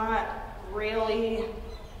 it's not really,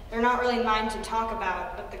 they're not really mine to talk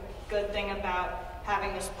about, but the good thing about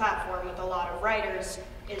having this platform with a lot of writers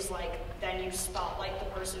is, like, then you spotlight the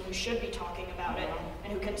person who should be talking about it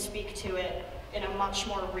and who can speak to it in a much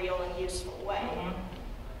more real and useful way.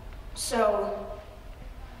 So,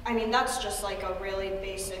 I mean, that's just like a really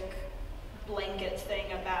basic blanket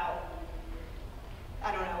thing about,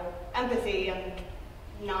 I don't know, empathy and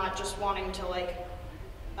not just wanting to, like,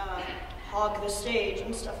 hog the stage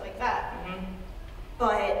and stuff like that.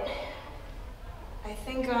 But I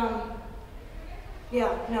think,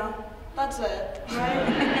 yeah, no, that's it,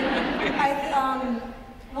 right?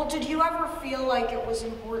 Well, did you ever feel like it was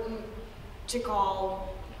important to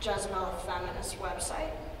call Jezebel a feminist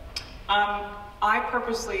website? I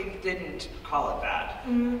purposely didn't call it that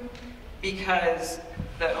because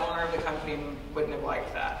the owner of the company wouldn't have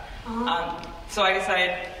liked that. So I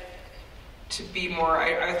decided to be more,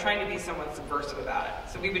 I was trying to be somewhat subversive about it.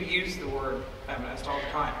 So we would use the word feminist all the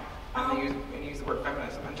time. And use the word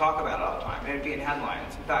feminism and talk about it all the time. It would be in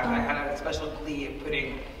headlines. In fact, I had a special glee of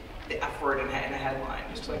putting the F word in a headline,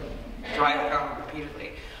 just to, like, drive it home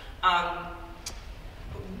repeatedly.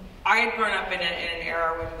 I had grown up in an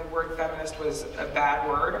era when the word feminist was a bad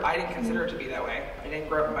word. I didn't consider it to be that way. I didn't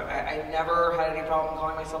grow up, I never had any problem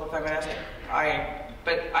calling myself a feminist.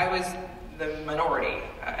 But I was the minority,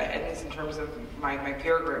 at least in terms of my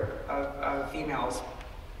peer group of females,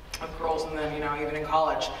 of girls, and then, you know, even in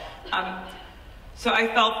college. So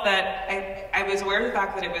I felt that I was aware of the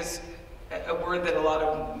fact that it was a word that a lot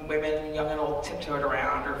of women, young and old, tiptoed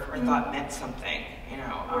around or thought meant something, you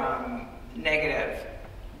know, negative.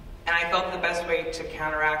 And I felt the best way to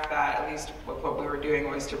counteract that, at least what we were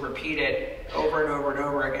doing, was to repeat it over and over and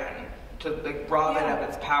over again, to, like, rob it of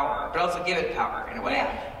its power, but also give it power in a way.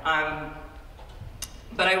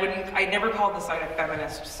 But I never called the site a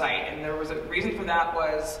feminist site, and there was a reason for that.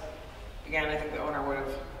 Was, again, I think the owner would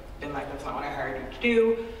have been like, that's not what I hired you to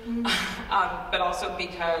do, but also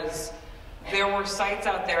because there were sites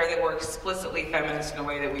out there that were explicitly feminist in a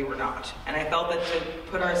way that we were not. And I felt that to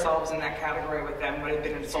put ourselves in that category with them would have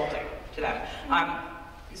been insulting to them.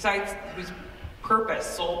 Sites whose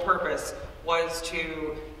sole purpose, was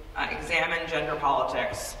to examine gender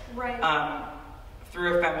politics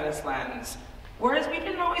through a feminist lens. Whereas we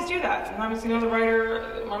didn't always do that. Sometimes, you know,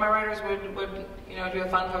 one of my writers would you know, do a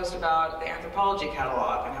fun post about the anthropology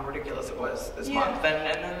catalog and how ridiculous it was this month,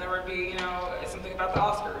 and then there would be, you know, something about the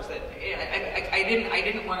Oscars that I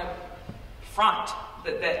didn't want to front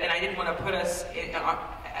that, and I didn't want to put us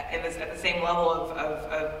at the same level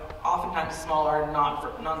of oftentimes smaller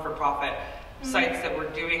non-for-profit sites that were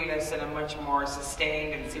doing this in a much more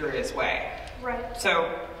sustained and serious way.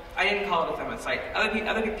 So I didn't call it a feminist site.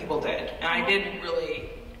 Other people did, and I didn't really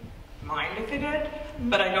mind if they did,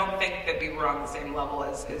 but I don't think that we were on the same level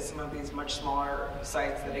as some of these much smaller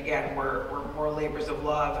sites that, again, were more labors of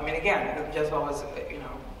love. I mean, again, Jezebel was,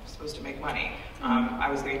 supposed to make money. I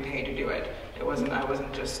was getting paid to do it. I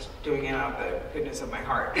wasn't just doing it out of the goodness of my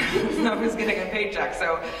heart. I was getting a paycheck,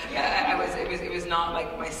 so yeah, it was not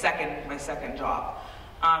like my second job.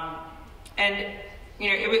 And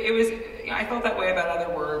it was. I felt that way about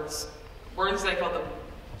other words that I felt that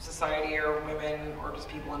society or women or just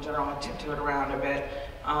people in general had tiptoed around a bit.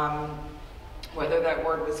 Whether that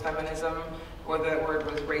word was feminism, whether that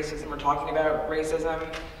word was racism or talking about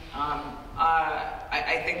racism.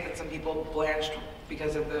 I think that some people blanched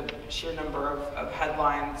because of the sheer number of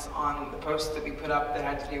headlines on the posts that we put up that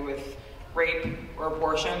had to do with rape or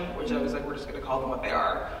abortion, which I was like, we're just going to call them what they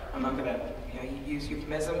are. I'm not going to use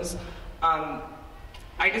euphemisms. I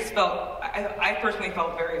personally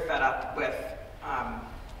felt very fed up with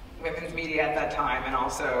women's media at that time, and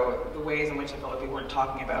also the ways in which I felt like we weren't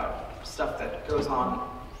talking about stuff that goes on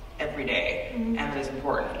every day and that is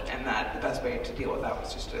important, and that the best way to deal with that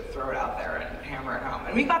was just to throw it out there and hammer it home.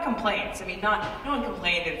 And we got complaints. I mean, no one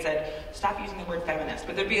complained and said, stop using the word feminist,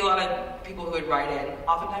 but there'd be a lot of people who would write in,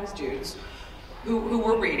 oftentimes dudes, who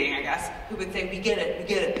were reading, I guess, who would say, we get it,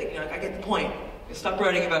 I get the point. Stop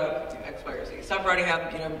writing about X, Y, or Z. Stop writing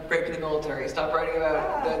about, rape in the military. Stop writing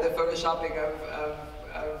about the photoshopping of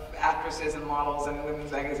actresses and models in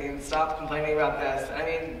women's magazines. Stop complaining about this. I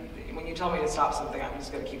mean, when you tell me to stop something, I'm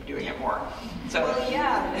just going to keep doing it more. So. Well,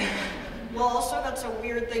 yeah. Well, also, that's a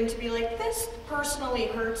weird thing to be like, this personally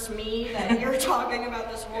hurts me that you're talking about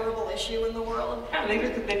this horrible issue in the world. Yeah, they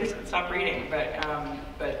just stop reading. But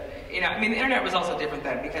I mean, the internet was also different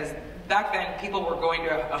then, because back then, people were going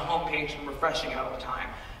to a homepage and refreshing it all the time.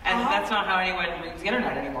 And that's not how anyone reads the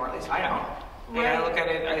internet anymore, at least I don't. Right. I look at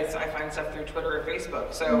it, I find stuff through Twitter or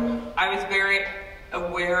Facebook. So I was very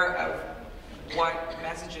aware of what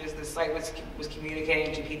messages the site was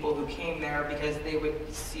communicating to people who came there, because they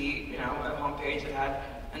would see, a homepage that had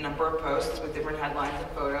a number of posts with different headlines and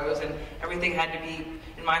photos, and everything had to be,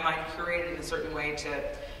 in my mind, curated in a certain way to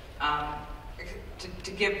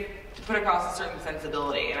put across a certain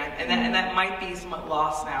sensibility, and that might be somewhat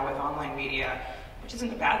lost now with online media, which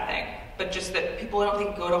isn't a bad thing, but just that people don't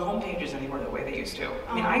think go to homepages anymore the way they used to.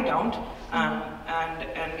 I mean, I don't,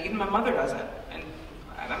 and even my mother doesn't, and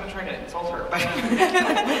I'm not trying to insult her, but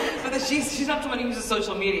but she's not someone who uses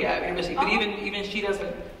social media, but even she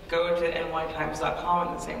doesn't go to nytimes.com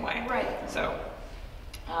in the same way. Right. So.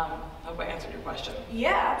 I hope I answered your question.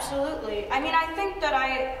 Yeah, absolutely. I mean, I think that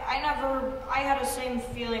I had the same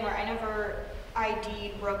feeling where I never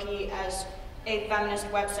ID'd Rookie as a feminist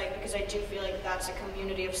website, because I do feel like that's a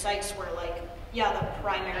community of sites where, like, yeah, the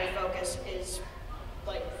primary focus is,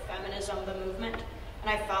 like, feminism, the movement. And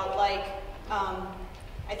I felt like,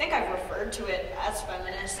 I think I've referred to it as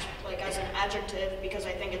feminist, like, as an adjective, because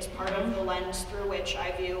I think it's part of the lens through which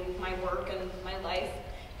I view my work and my life.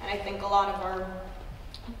 And I think a lot of our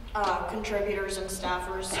contributors and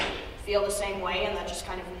staffers feel the same way, and that just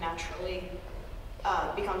kind of naturally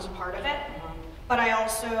becomes a part of it. But I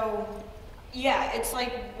also, it's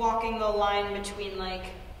like walking the line between, like,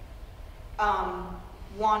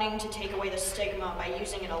 wanting to take away the stigma by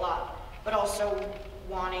using it a lot, but also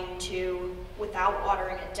wanting to, without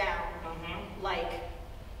watering it down, like,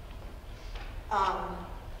 I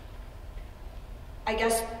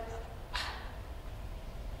guess,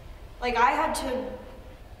 like, I had to.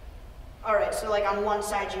 Alright, so like on one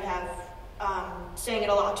side you have saying it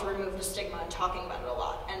a lot to remove the stigma and talking about it a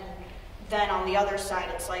lot. And then on the other side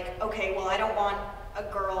it's like, okay, well, I don't want a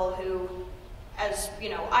girl who, as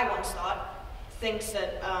I once thought, thinks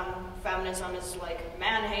that feminism is like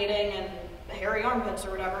man-hating and hairy armpits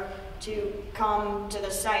or whatever, to come to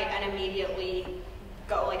the site and immediately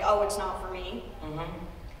go like, oh, it's not for me.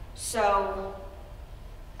 So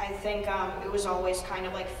I think it was always kind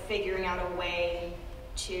of like figuring out a way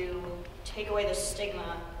to take away the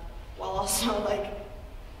stigma while also like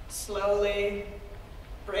slowly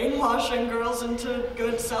brainwashing girls into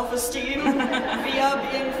good self-esteem via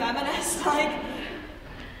being feminist, like,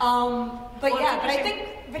 but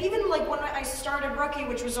even like when I started Rookie,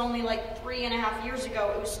 which was only like 3.5 years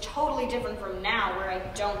ago, it was totally different from now, where I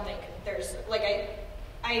don't think there's, like,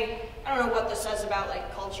 I don't know what this says about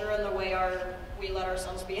like culture and the way we let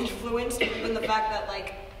ourselves be influenced, even the fact that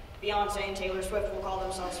like Beyonce and Taylor Swift will call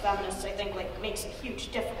themselves feminists, I think, like, makes a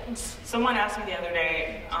huge difference. Someone asked me the other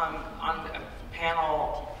day on a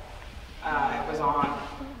panel I was on,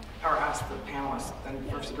 or asked the panelists, then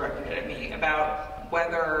first directed it at me, about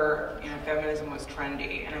whether feminism was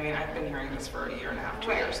trendy. And I mean, I've been hearing this for 1.5 years,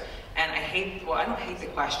 2 years, and I don't hate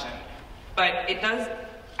the question, but it does.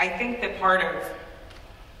 I think that part of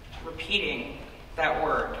repeating that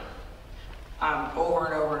word over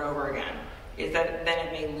and over and over again is that then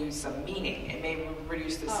it may lose some meaning. It may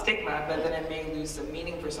reduce the stigma, but then it may lose some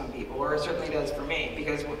meaning for some people, or it certainly does for me,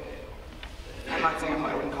 because I'm not saying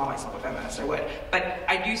I wouldn't call myself a feminist, I would. But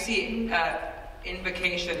I do see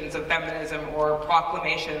invocations of feminism or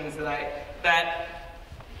proclamations that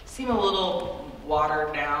seem a little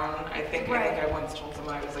watered down. I think I once told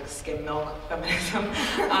someone I was like skim milk feminism.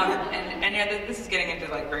 And yeah, this is getting into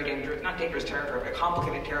like very dangerous, not dangerous territory, but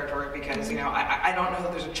complicated territory, because I don't know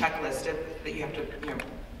that there's a checklist that you have to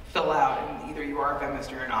fill out, and either you are a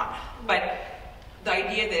feminist or you're not. But the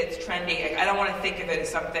idea that it's trendy, I don't want to think of it as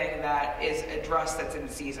something that is a dress that's in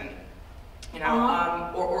season.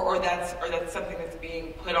 Or that's something that's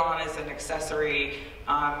being put on as an accessory,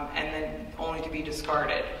 and then only to be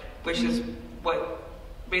discarded, which is what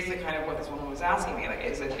basically kind of what this woman was asking me, like,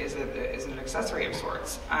 is it an accessory of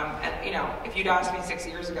sorts? And if you'd asked me 6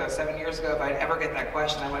 years ago, 7 years ago, if I'd ever get that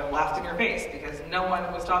question, I would have laughed in your face, because no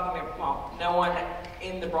one was no one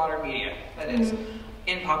in the broader media, that is,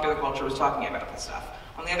 in popular culture, was talking about this stuff.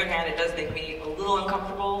 On the other hand, it does make me a little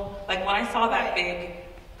uncomfortable. Like when I saw that big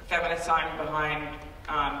feminist sign behind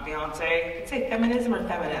Beyonce, did it say feminism or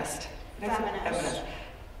feminist? Feminist.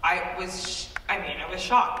 I was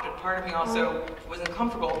shocked, but part of me also was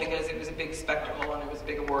uncomfortable because it was a big spectacle and it was a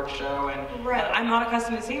big award show, and I'm not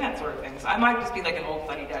accustomed to seeing that sort of thing. So I might just be like an old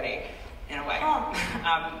fuddy-duddy in a way. And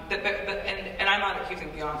I'm not accusing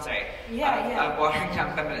Beyonce of watering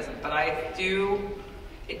down feminism, but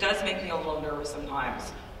it does make me a little nervous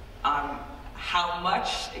sometimes how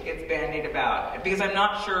much it gets bandied about, because I'm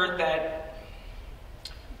not sure that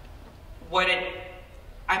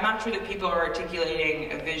I'm not sure that people are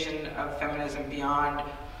articulating a vision of feminism beyond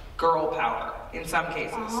girl power in some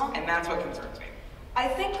cases, and that's what concerns me. I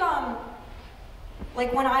think,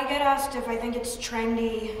 like when I get asked if I think it's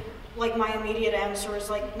trendy, like my immediate answer is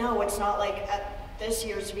like, no, it's not. Like at this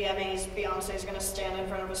year's VMAs, Beyonce's gonna stand in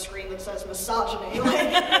front of a screen that says misogyny,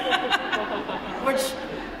 which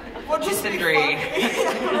will just be funny.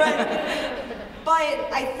 Right. But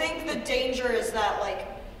I think the danger is that like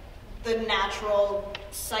the natural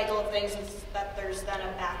cycle of things is that there's then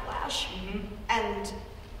a backlash, and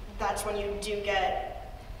that's when you do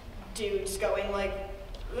get dudes going like,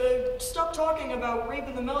 stop talking about rape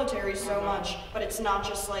in the military so much. But it's not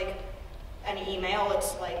just like an email,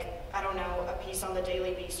 it's like, I don't know, a piece on the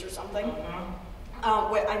Daily Beast or something. I don't know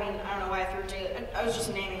why I threw Daily, I was just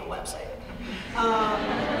naming a website.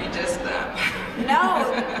 You just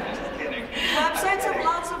No. Just kidding. Websites have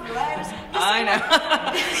lots of writers. I know.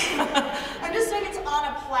 I'm just saying it's on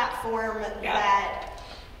a platform that,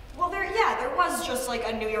 well, there was just like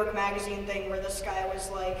a New York Magazine thing where this guy was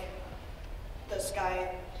like,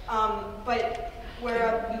 but where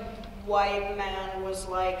a white man was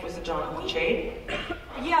like... Was it Jonathan Chait?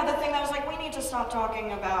 Yeah, the thing that was like, we have to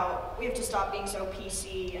stop being so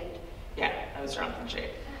PC and... Yeah, that was Jonathan Chait.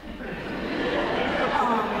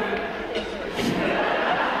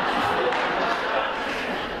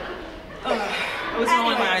 I was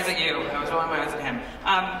rolling my eyes at you. I was rolling my eyes at him.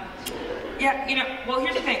 Well,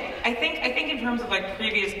 here's the thing. I think in terms of like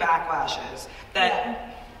previous backlashes, that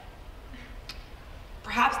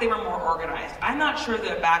perhaps they were more organized. I'm not sure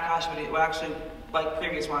that backlash would actually, like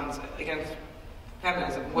previous ones against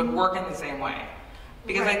feminism, would work in the same way.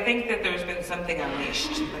 Because I think that there's been something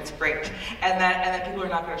unleashed that's great, and that people are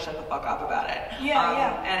not going to shut the fuck up about it.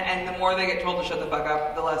 And the more they get told to shut the fuck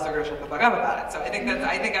up, the less they're going to shut the fuck up about it. So I think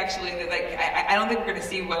actually that I don't think we're going to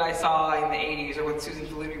see what I saw in the '80s or what Susan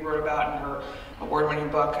Faludi wrote about in her award-winning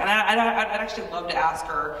book. And I'd actually love to ask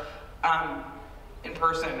her in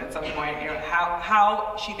person at some point,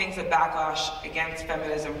 how she thinks a backlash against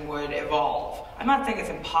feminism would evolve. I'm not saying it's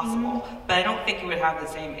impossible, but I don't think it would have the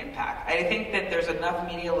same impact. I think that there's enough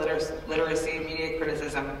media literacy, media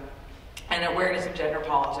criticism, and awareness of gender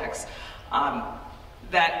politics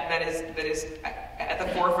that is at the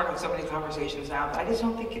forefront of so many conversations now. But I just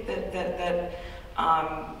don't think that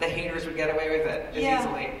the haters would get away with it as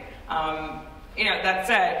easily. That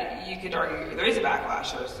said, you could argue there is a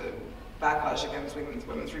backlash. There's a backlash against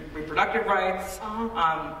women's reproductive rights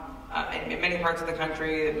in many parts of the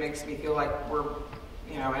country. It makes me feel like we're,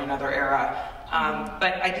 in another era.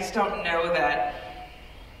 But I just don't know that.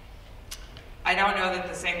 I don't know that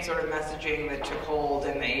the same sort of messaging that took hold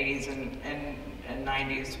in the 80s and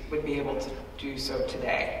 90s would be able to do so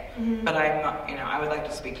today. But I'm not. I would like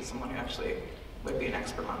to speak to someone who actually would be an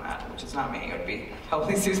expert on that, which is not me. It would be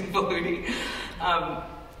probably Susan Faludi.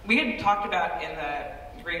 We had talked about in the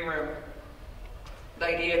green room the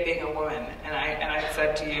idea of being a woman, and I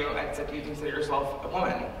said to you, consider yourself a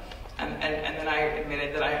woman, and then I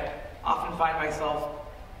admitted that I often find myself,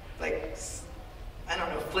 like, I don't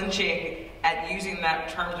know, flinching at using that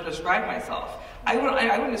term to describe myself. I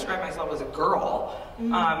wouldn't describe myself as a girl.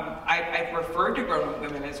 Mm-hmm. I've referred to grown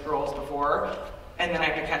women as girls before, and then I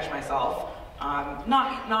have to catch myself.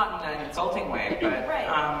 Not in an insulting way, but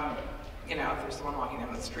right. You know, if there's someone walking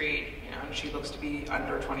down the street, you know, and she looks to be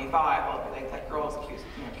under 25, I'll be like, that girl's a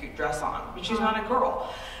cute dress on, but she's not a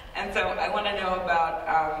girl. And so I want to know about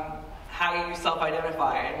how you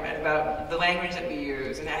self-identify and about the language that we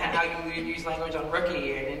use and how you use language on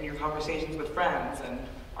Rookie and in your conversations with friends. And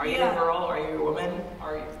are you a girl? Are you a woman?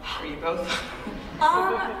 Are you both?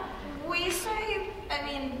 We say,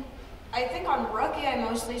 I think on Rookie I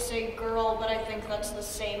mostly say girl, but I think that's the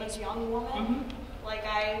same as young woman. Mm-hmm. Like,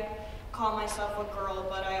 I call myself a girl,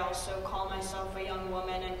 but I also call myself a young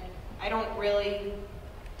woman, and I don't really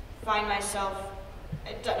find myself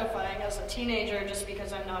identifying as a teenager just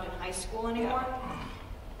because I'm not in high school anymore. Yeah.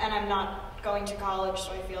 And I'm not going to college,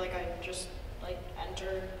 so I feel like I just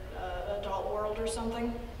entered adult world or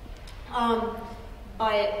something.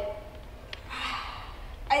 But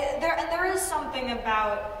there is something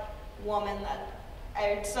about woman that,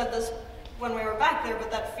 I said this when we were back there,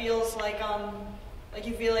 but that feels like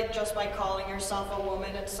you feel like just by calling yourself a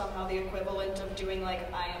woman, it's somehow the equivalent of doing I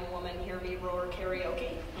am woman, hear me roar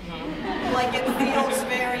karaoke. Mm-hmm. Like, it feels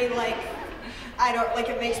very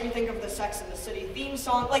it makes me think of the Sex and the City theme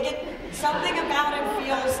song. Something about it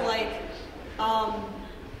feels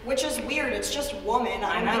which is weird, it's just woman.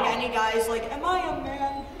 I don't think any guy's am I a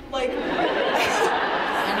man? I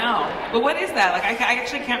know. But what is that? I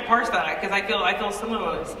actually can't parse that because I feel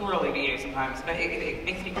similarly to you sometimes. But it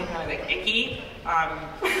makes me feel kind of icky.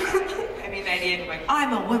 The idea of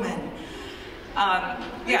I'm a woman.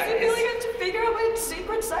 Yeah, I feel like I have to figure out my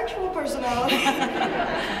secret sexual personality.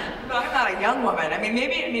 But I'm not a young woman.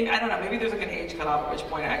 Maybe I don't know. Maybe there's an age cutoff at which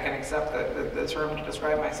point I can accept the term to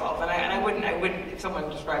describe myself. And I wouldn't. If someone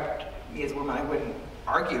described me as a woman, I wouldn't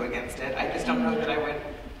argue against it. I just don't know that I would.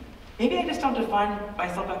 Maybe I just don't define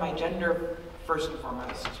myself by my gender first and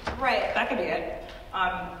foremost. Right. That could be it.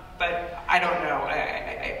 But I don't know.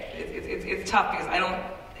 It's tough because I don't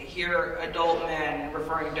hear adult men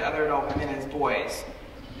referring to other adult women as boys,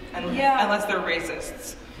 unless they're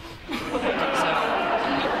racists.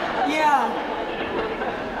 Yeah.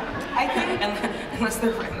 I think unless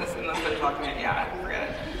they're talking it. Yeah, forget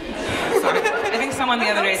it. Sorry. I think someone the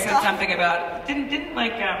other day said something about didn't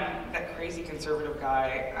that crazy conservative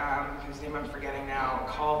guy whose name I'm forgetting now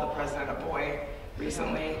call the president a boy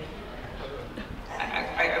recently.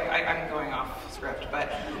 I'm going off script,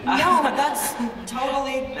 but no, that's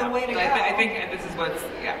totally the way to go. I think this is what's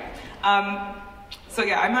So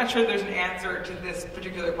I'm not sure there's an answer to this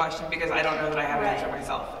particular question because I don't know that I have an answer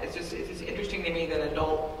myself. It's just interesting to me that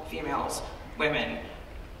adult females, women,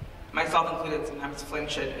 myself included, sometimes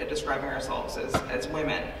flinch at describing ourselves as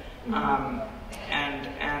women,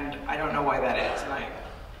 and I don't know why that is. And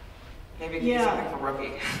maybe it could be something for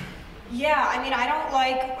Rookie. Yeah, I don't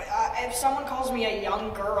if someone calls me a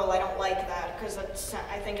young girl, I don't like that, because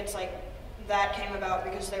I think it's that came about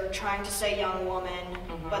because they were trying to say young woman,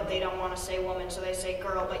 but they don't want to say woman, so they say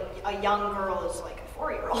girl, but a young girl is like a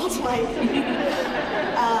 4-year-old,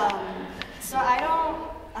 so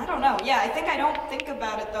I don't know. Yeah, I think I don't think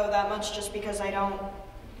about it though that much just because I don't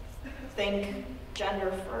think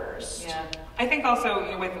gender first. Yeah, I think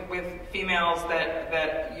also with females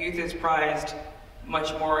that youth is prized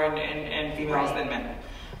much more in females than men,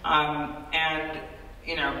 and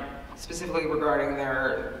specifically regarding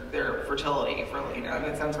their fertility.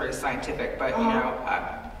 That sounds very scientific, but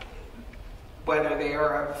whether they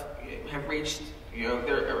have reached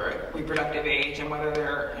their reproductive age and whether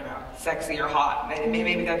they're sexy or hot.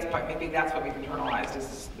 Maybe that's what we've internalized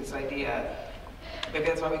is this idea. Maybe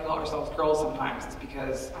that's why we call ourselves girls sometimes. It's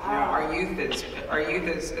because our youth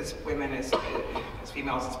as women, as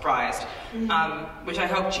females, is prized, which I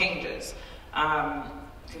hope changes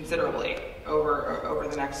considerably over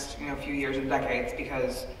the next few years and decades.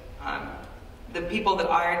 Because the people that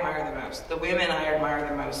I admire the most, the women I admire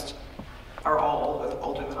the most, are all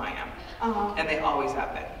older than I am, and they always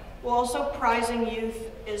have been. Well, also prizing youth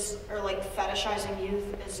fetishizing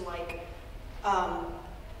youth is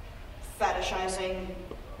fetishizing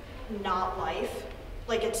not life.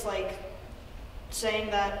 It's saying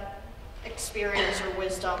that experience or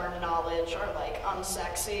wisdom or knowledge are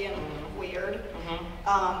unsexy and weird.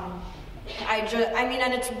 And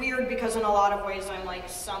it's weird because in a lot of ways I'm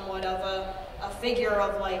somewhat of a figure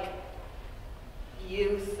of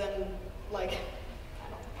youth and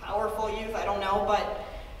powerful youth, I don't know, but,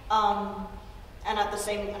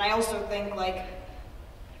 and I also think like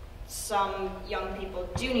some young people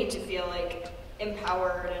do need to feel like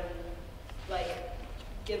empowered and like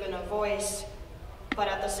given a voice, but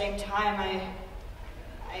at the same time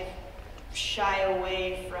I shy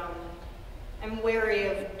away from, I'm wary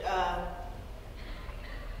of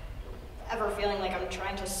ever feeling like I'm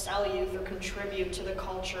trying to sell youth or contribute to the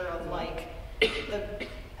culture of like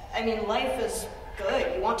life is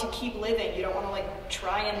good. You want to keep living. You don't want to like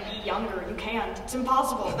try and be younger. You can't. It's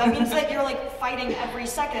impossible. That means that you're like fighting every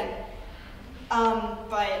second.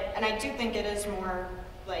 And I do think it is more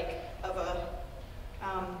like of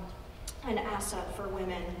an asset for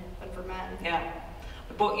women than for men. Yeah.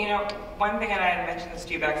 Well, one thing, and I had mentioned this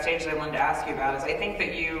to you backstage that I wanted to ask you about, is I think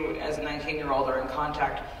that you, as a 19-year-old, are in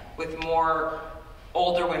contact with more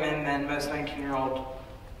older women than most 19-year-old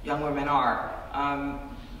young women are.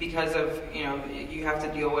 Because of, you have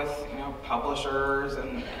to deal with, publishers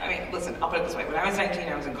and, listen, I'll put it this way. When I was 19,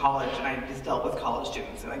 I was in college and I just dealt with college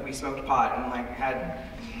students. And, we smoked pot and, had,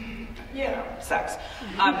 sex.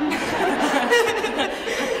 And,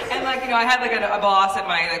 I had, a boss at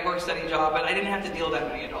my, work-study job, but I didn't have to deal with that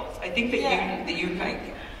many adults. I think that you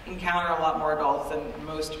encounter a lot more adults than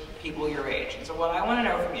most people your age. And so what I want to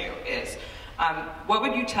know from you is, what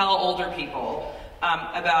would you tell older people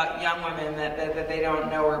about young women that they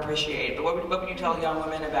don't know or appreciate? But what would you tell young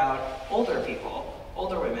women about older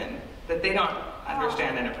women, that they don't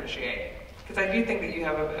understand and appreciate? Because I do think that you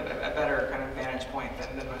have a better kind of vantage point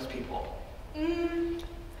than most people. I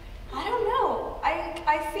don't know.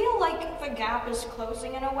 I feel like the gap is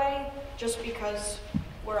closing in a way, just because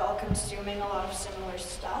we're all consuming a lot of similar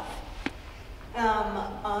stuff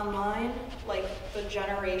online. Like, the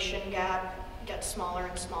generation gap gets smaller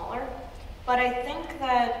and smaller. But I think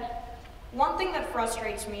that one thing that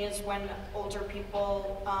frustrates me is when older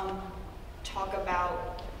people talk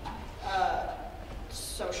about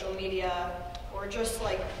social media or just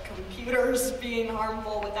computers being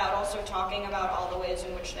harmful without also talking about all the ways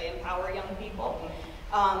in which they empower young people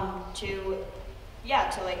to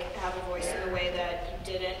have a voice in the way that you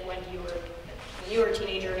didn't when you were a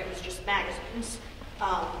teenager and it was just magazines.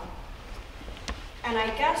 And I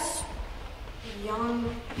guess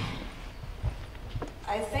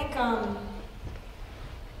I think, I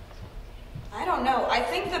don't know. I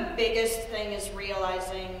think the biggest thing is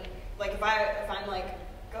realizing, if I'm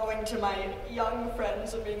going to my young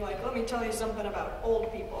friends and being like, let me tell you something about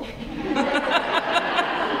old people.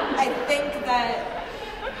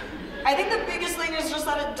 I think the biggest thing is just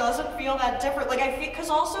that it doesn't feel that different. Because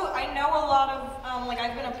also I know a lot of,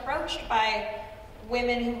 I've been approached by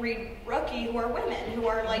women who read Rookie who are women, who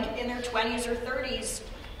are in their 20s or 30s.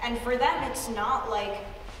 And for them, it's not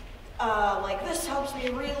this helps me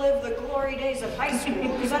relive the glory days of high school,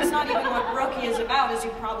 because that's not even what Rookie is about, as you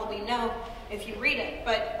probably know if you read it.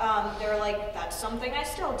 But they're that's something I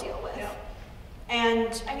still deal with. Yeah.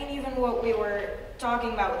 And even what we were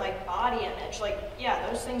talking about with body image,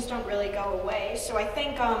 those things don't really go away. So I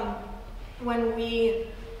think when we,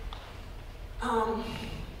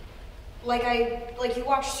 you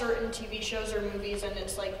watch certain TV shows or movies, and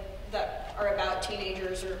it's that are about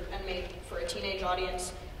teenagers and made for a teenage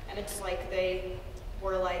audience, and it's they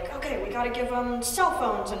were okay, we gotta give them cell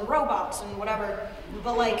phones and robots and whatever.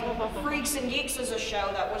 But Freaks and Geeks is a show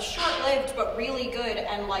that was short-lived but really good,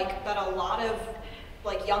 and that a lot of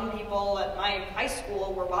young people at my high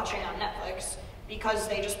school were watching on Netflix because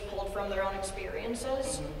they just pulled from their own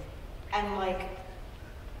experiences. And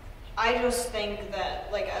I just think that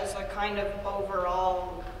as a kind of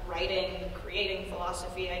overall creating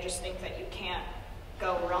philosophy, I just think that you can't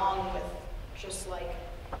go wrong with just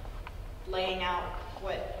laying out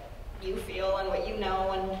what you feel and what you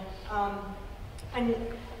know. And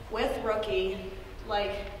with Rookie,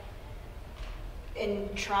 in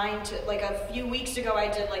trying to, a few weeks ago I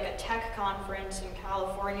did a tech conference in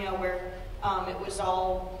California where it was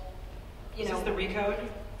all, Is this the Recode?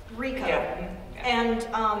 Recode. Yeah. And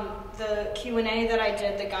the Q&A that I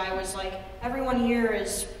did, the guy was everyone here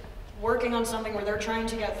is working on something where they're trying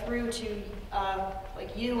to get through to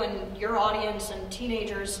you and your audience and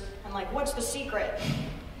teenagers, and what's the secret?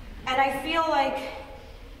 And I feel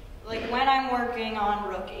when I'm working on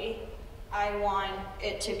Rookie, I want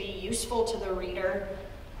it to be useful to the reader.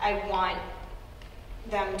 I want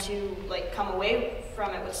them to come away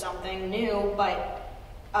from it with something new, but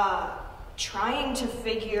trying to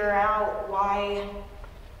figure out why,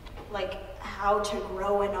 how to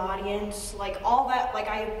grow an audience, all that,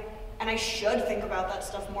 and I should think about that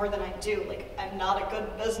stuff more than I do. I'm not a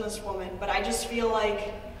good businesswoman, but I just feel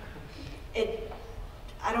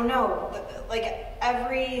I don't know, like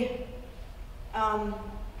every, I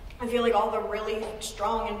feel like all the really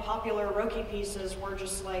strong and popular Rookie pieces were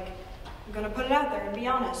just like, I'm gonna put it out there and be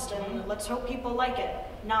honest, and let's hope people like it.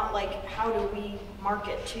 Not like, how do we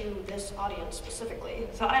market to this audience specifically?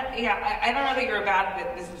 So I don't know that you're a bad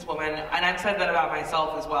businesswoman, and I've said that about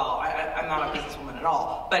myself as well. I'm not a businesswoman at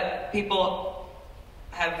all, but people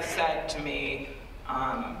have said to me,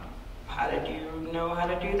 how did you know how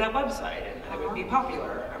to do that website and that it would be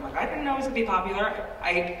popular? I'm like, I didn't know it was going to be popular.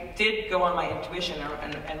 I did go on my intuition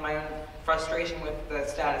and my own frustration with the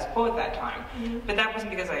status quo at that time, but that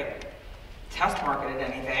wasn't because I test marketed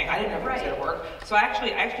anything. I didn't know if it was going to work. So I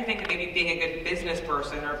actually think that maybe being a good business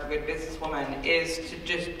person or a good businesswoman is to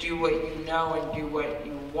just do what you know and do what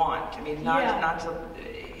you want. I mean, not to.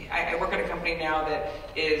 I work at a company now that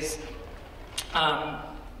is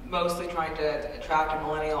mostly trying to attract a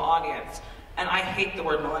millennial audience. And I hate the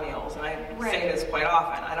word millennials, and I say this quite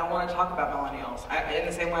often. I don't want to talk about millennials. In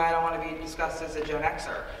the same way, I don't want to be discussed as a Gen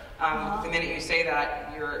Xer. The minute you say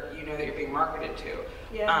that, you know that you're being marketed to.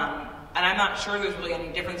 Yeah. And I'm not sure there's really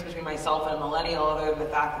any difference between myself and a millennial other than the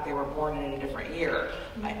fact that they were born in a different year.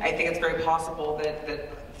 I think it's very possible that the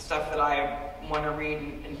stuff that I want to read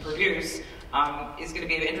and produce is going to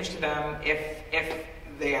be of interest to them if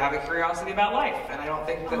they have a curiosity about life. And I don't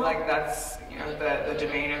think that that's the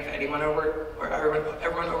domain of anyone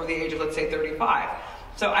everyone over the age of, let's say, 35.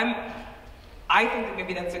 So I think that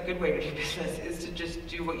maybe that's a good way to do business, is to just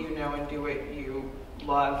do what you know and do what you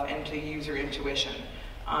love and to use your intuition.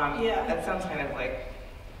 That sounds kind of like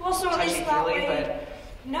so at least that way, but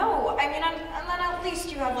no, I mean, and then at least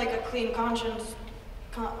you have like a clean conscience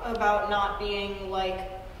about not being like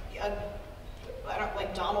I don't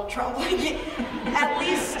like Donald Trump. Like, at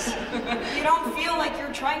least you don't feel like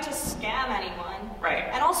you're trying to scam anyone. Right.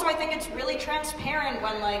 And also, I think it's really transparent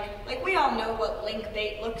when like we all know what link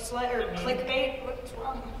bait looks like, or clickbait. What's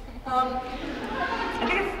wrong? I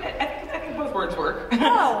think both words work.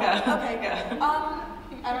 Oh, okay. Yeah.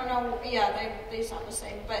 I don't know. Yeah, they sound the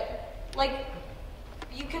same, but like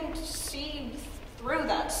you can see through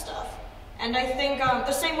that stuff. And I think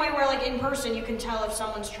the same way where like in person you can tell if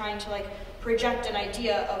someone's trying to like project an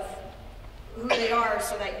idea of who they are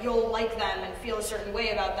so that you'll like them and feel a certain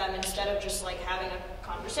way about them instead of just like having a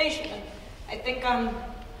conversation. And I think I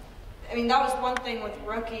mean, that was one thing with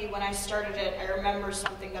Rookie when I started it. I remember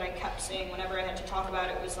something that I kept saying whenever I had to talk about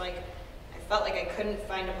it was like, I felt like I couldn't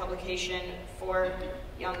find a publication for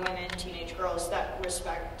young women, teenage girls that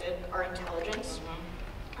respected our intelligence.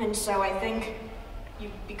 And so I think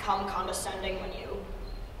you become condescending when you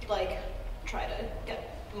like try to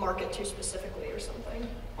market too specifically or something.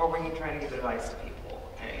 Or when you try to give advice to people,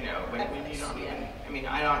 when you don't even, I mean,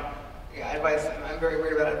 I don't, advice, I'm very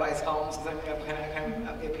weird about advice columns because I'm kind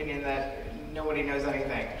of the opinion that nobody knows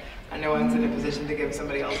anything and no one's in a position to give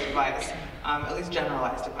somebody else advice, at least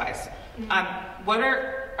generalized advice.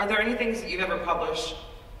 Are there any things that you've ever published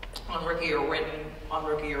on Rookie or written on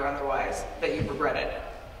Rookie or otherwise that you've regretted?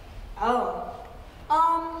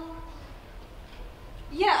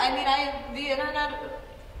 Yeah, I mean, the internet,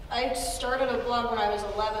 I started a blog when I was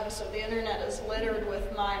 11, so the internet is littered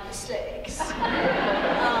with my mistakes.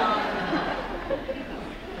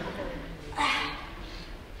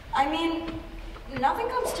 I mean, nothing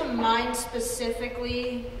comes to mind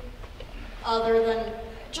specifically other than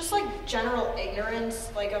just like general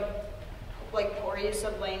ignorance, like poor use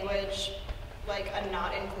of language, like a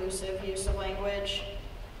not inclusive use of language.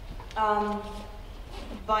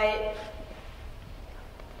 But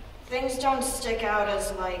things don't stick out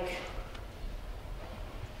as like,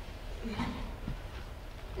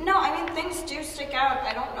 no, I mean, things do stick out.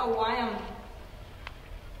 I don't know why I'm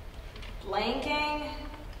blanking.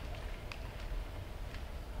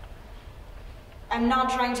 I'm not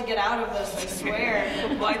trying to get out of this, I swear.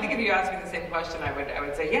 Well, I think if you asked me the same question, I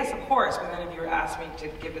would say yes, of course. But then if you asked me to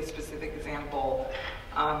give a specific example,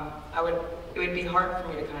 it would be hard for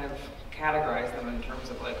me to kind of categorize them in terms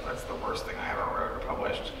of like what's the worst thing I ever wrote or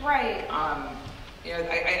published. Right.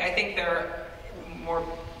 I think there more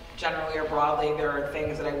generally or broadly there are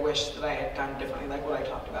things that I wish that I had done differently, like what I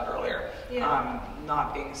talked about earlier. Yeah.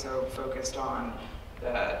 Not being so focused on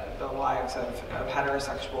the lives of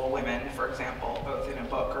heterosexual women, for example, both in a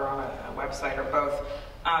book or on a website or both.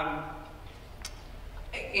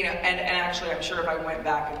 And actually, I'm sure if I went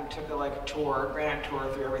back and took a grand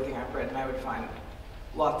tour through everything I've written, I would find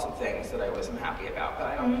lots of things that I wasn't happy about, but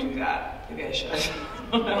I don't do that. Maybe I should.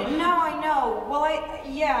 No, I know. Well, I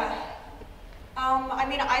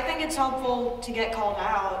mean, I think it's helpful to get called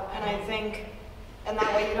out, and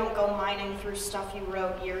that way you don't go mining through stuff you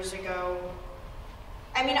wrote years ago.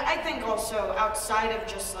 I mean, I think also outside of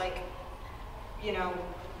just like, you know,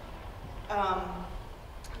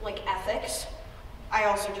 like ethics, I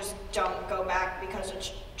also just don't go back because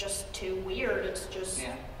it's just too weird. It's just,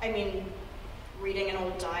 I mean, reading an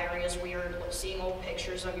old diary is weird. Seeing old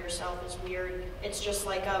pictures of yourself is weird. It's just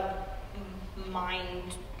like a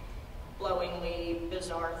mind-blowingly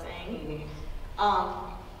bizarre thing.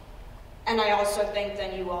 And I also think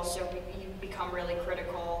then you become really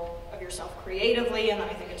critical of yourself creatively, and then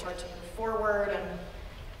I think it's hard to move forward. And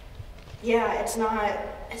yeah, it's not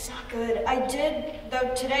good. I did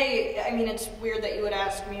though today. I mean, it's weird that you would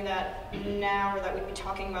ask me that now, or that we'd be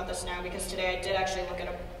talking about this now, because today I did actually look at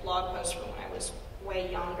a blog post from when I was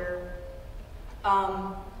way younger,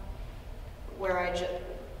 where I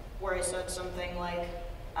said something like,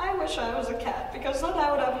 I wish I was a cat, because then I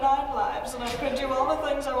would have 9 lives and I could do all the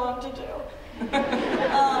things I want to do.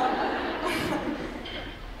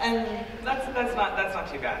 And that's not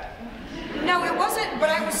too bad. No, it wasn't, but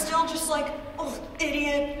I was still just like, oh,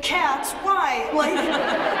 idiot cats, why? Like,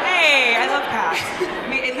 hey, I love cats. I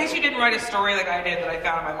mean, at least you didn't write a story like I did that I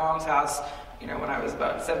found at my mom's house, you know, when I was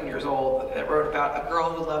about 7 years old, that wrote about a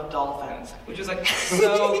girl who loved dolphins, which was like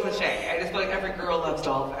so cliche. I just feel like every girl loves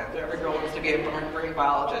dolphins. Every girl wants to be a marine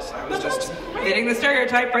biologist. I was just fitting the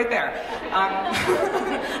stereotype right there.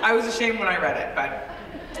 I was ashamed when I read it, but.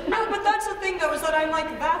 No, but that's the thing though, is that I'm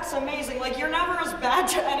like, that's amazing. Like, you're never as bad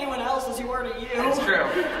to anyone else as you are to you. That's true.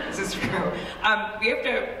 This is true. We have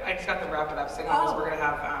to, I just got to wrap it up, so we're going to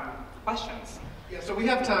have questions. Yeah, so we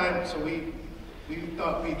have time, so we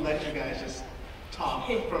thought we'd let you guys just talk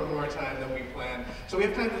for more time than we planned. So we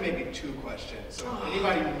have time for maybe 2 questions. So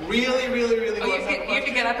anybody really wants to have a question? You have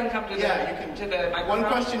to get up and come to the microphone. One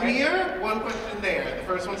question here, one question there. The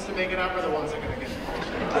first ones to make it up are the ones that are going to get the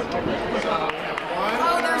question. So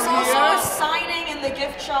there's also a signing in the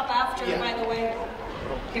gift shop after, by the way.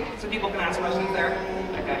 So people can ask questions there?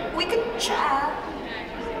 Okay. We could chat.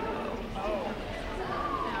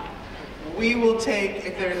 We will take,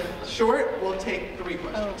 if they're short, we'll take 3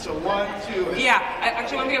 questions. So 1, 2, and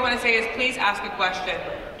actually one thing I want to say is please ask a question.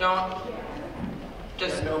 Don't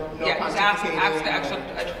just, just ask a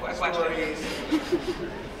question.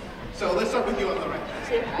 So let's start with you on the right.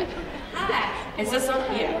 Hi. Is this on?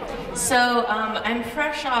 Yeah. So I'm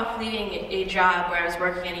fresh off leaving a job where I was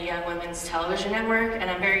working at a young women's television network, and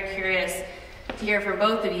I'm very curious to hear from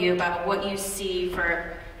both of you about what you see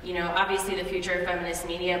for, you know, obviously the future of feminist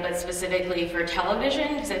media, but specifically for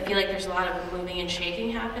television, because I feel like there's a lot of moving and shaking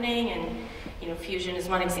happening, and, you know, Fusion is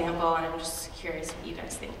one example, and I'm just curious what you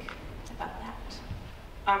guys think about that.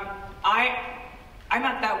 I'm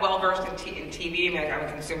not that well versed in TV. I mean, I'm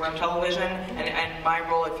a consumer of television, and my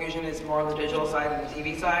role at Fusion is more on the digital side than the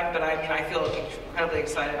TV side. But I mean, I feel incredibly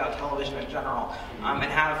excited about television in general, and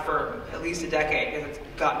have for at least a decade, because it's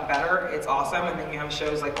gotten better. It's awesome, and then you have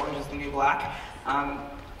shows like Orange is the New Black.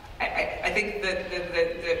 I think that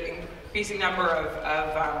the increasing number of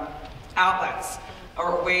outlets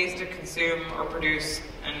or ways to consume or produce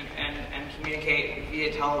and communicate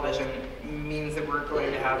via television means that we're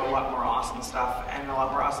going to have a lot more awesome stuff, and a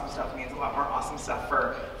lot more awesome stuff means a lot more awesome stuff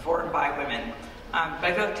for and by women. But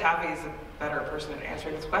I feel like Tavi is a better person at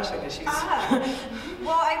answering this question, because she's...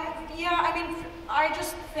 I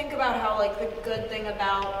just think about how, like, the good thing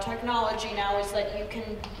about technology now is that you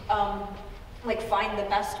can, find the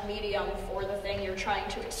best medium for the thing you're trying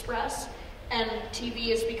to express. And TV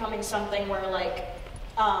is becoming something where, like,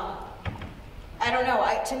 I don't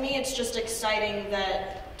know, to me it's just exciting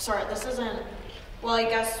that, sorry, this isn't, well, I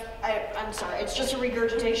guess, I'm sorry, it's just a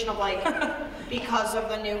regurgitation of, like, because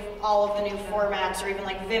of all of the new formats, or even,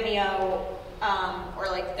 like, Vimeo, or,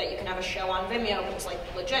 like, that you can have a show on Vimeo, but it's, like,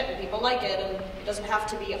 legit, and people like it, and it doesn't have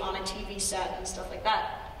to be on a TV set and stuff like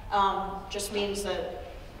that. Just means that,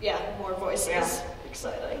 more voices. Yeah.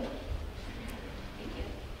 Exciting.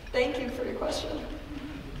 Thank you for your question.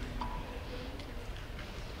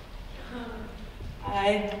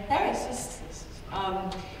 Hi. Hey.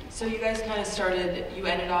 So you guys kind of you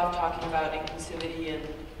ended off talking about inclusivity and,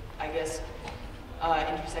 I guess,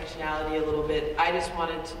 intersectionality a little bit. I just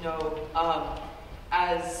wanted to know,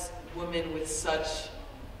 as women with such,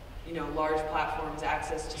 you know, large platforms,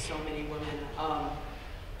 access to so many women,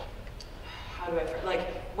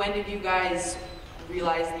 when did you guys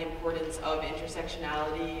realize the importance of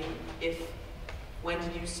intersectionality? When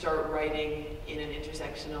did you start writing in an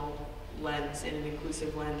intersectional lens, in an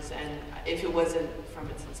inclusive lens, and if it wasn't from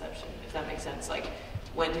its inception, if that makes sense, like,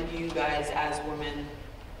 when did you guys as women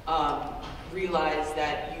realize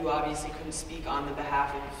that you obviously couldn't speak on the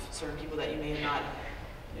behalf of certain people that you may not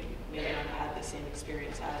have had the same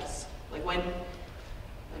experience as? Like, when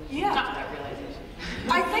when you Yeah. got to that realization?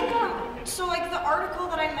 I think, so like the article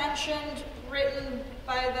that I mentioned, written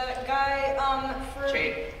by the guy, for...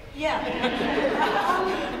 Jade. Yeah.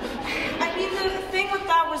 I mean, the thing with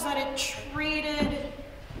that was that it treated,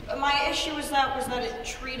 my issue was that it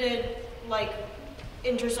treated, like,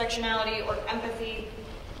 intersectionality or empathy,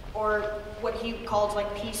 or what he called,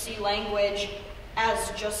 like, PC language,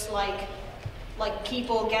 as just, like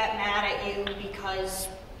people get mad at you because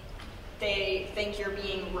they think you're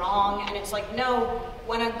being wrong, and it's like, no,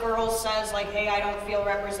 when a girl says, like, hey, I don't feel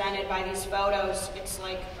represented by these photos, it's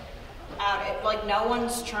like, like no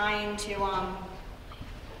one's trying to,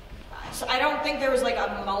 so I don't think there was like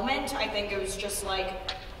a moment. I think it was just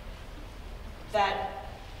like that,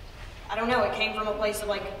 I don't know, it came from a place of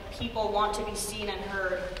like people want to be seen and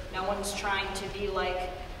heard. No one's trying to be like,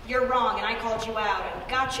 you're wrong and I called you out and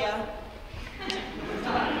gotcha.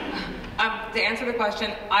 To answer the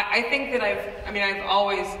question, I think that I've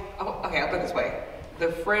always, okay, I'll put it this way.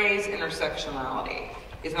 The phrase intersectionality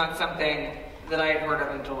is not something that I had heard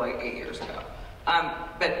of until like 8 years ago.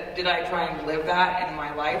 But did I try and live that in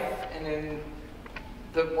my life and in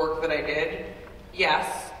the work that I did?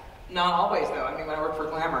 Yes. Not always though. I mean, when I worked for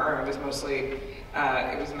Glamour, it was mostly,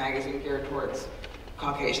 it was a magazine geared towards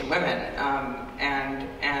Caucasian women.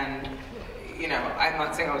 And you know, I'm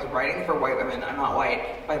not saying I was writing for white women. I'm not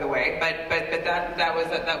white, by the way. But that was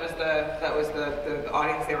the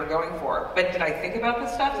audience they were going for. But did I think about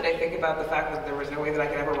this stuff? Did I think about the fact that there was no way that I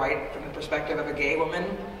could ever write from the perspective of a gay woman,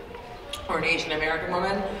 or an Asian American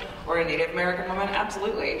woman, or a Native American woman?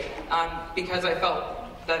 Absolutely, because I felt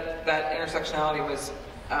that intersectionality was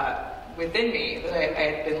within me, that I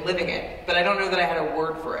had been living it. But I don't know that I had a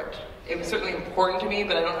word for it. It was certainly important to me,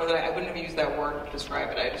 but I don't know that I wouldn't have used that word to describe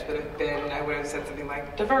it. I would have said something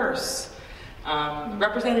like diverse,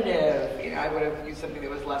 representative. You know, I would have used something that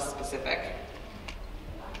was less specific.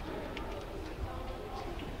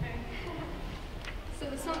 So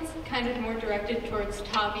this one's kind of more directed towards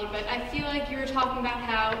Tavi, but I feel like you were talking about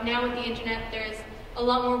how now with the internet there's a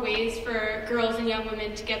lot more ways for girls and young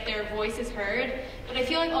women to get their voices heard. But I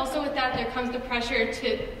feel like also with that there comes the pressure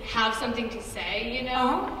to have something to say, you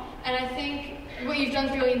know? Uh-huh. And I think what you've done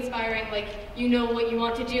is really inspiring, like, you know what you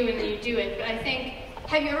want to do and then you do it. But I think,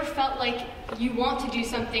 have you ever felt like you want to do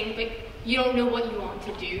something, but you don't know what you want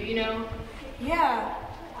to do, you know? Yeah.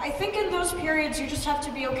 I think in those periods you just have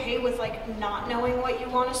to be okay with like not knowing what you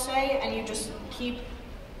want to say, and you just keep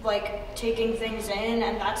like taking things in,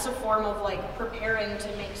 and that's a form of like preparing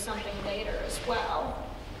to make something later as well.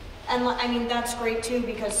 And I mean, that's great too,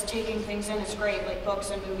 because taking things in is great, like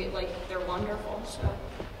books and movies, like they're wonderful, so.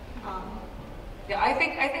 Yeah, I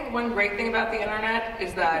think one great thing about the internet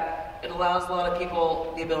is that it allows a lot of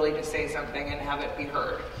people the ability to say something and have it be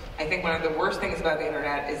heard. I think one of the worst things about the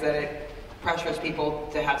internet is that it pressures people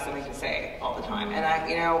to have something to say all the time. And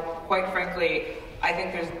you know, quite frankly, I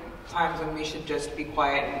think there's times when we should just be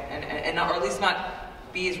quiet and or at least not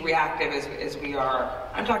be as reactive as we are.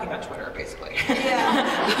 I'm talking about Twitter, basically.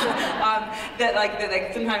 Yeah.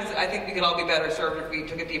 that sometimes I think we could all be better served if we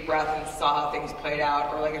took a deep breath and saw how things played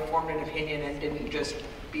out, or like formed an opinion and didn't just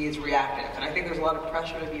be as reactive. And I think there's a lot of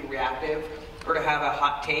pressure to be reactive, or to have a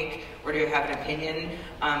hot take, or to have an opinion.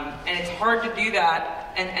 And it's hard to do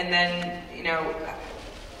that and then, you know,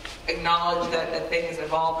 acknowledge that things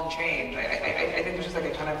evolve and change. I think there's just like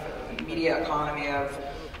a kind of media economy of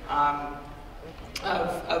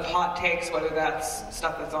hot takes, whether that's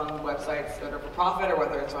stuff that's on websites that are for profit, or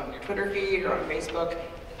whether it's on your Twitter feed or on Facebook.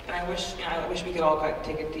 And I wish we could all kind of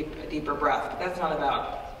take a deeper breath. But that's not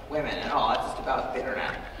about women at all. It's just about the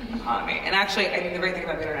internet economy. And actually, I mean, the great thing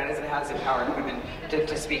about the internet is it has empowered women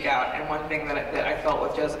to speak out. And one thing that I felt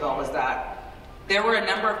with Jezebel was that there were a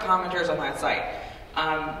number of commenters on that site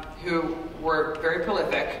who were very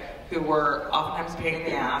prolific, who were oftentimes a pain in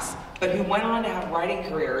the ass, but who went on to have writing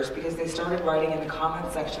careers because they started writing in the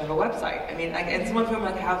comments section of a website. I mean, and some of whom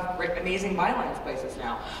have amazing bylines places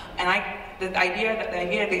now. And the idea that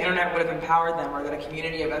the internet would have empowered them, or that a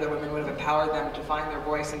community of other women would have empowered them to find their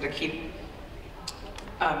voice and to keep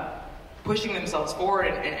pushing themselves forward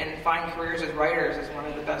and find careers as writers is one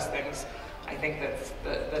of the best things I think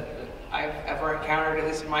that I've ever encountered, at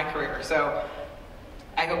least in my career. So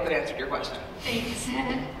I hope that answered your question. Thanks.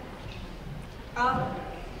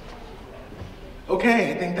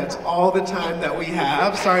 Okay, I think that's all the time that we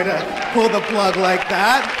have. Sorry to pull the plug like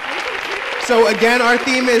that. So again, our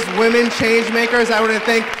theme is Women Changemakers. I want to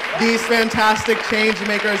thank these fantastic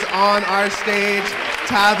changemakers on our stage,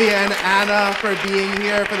 Tavi and Anna, for being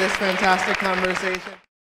here for this fantastic conversation.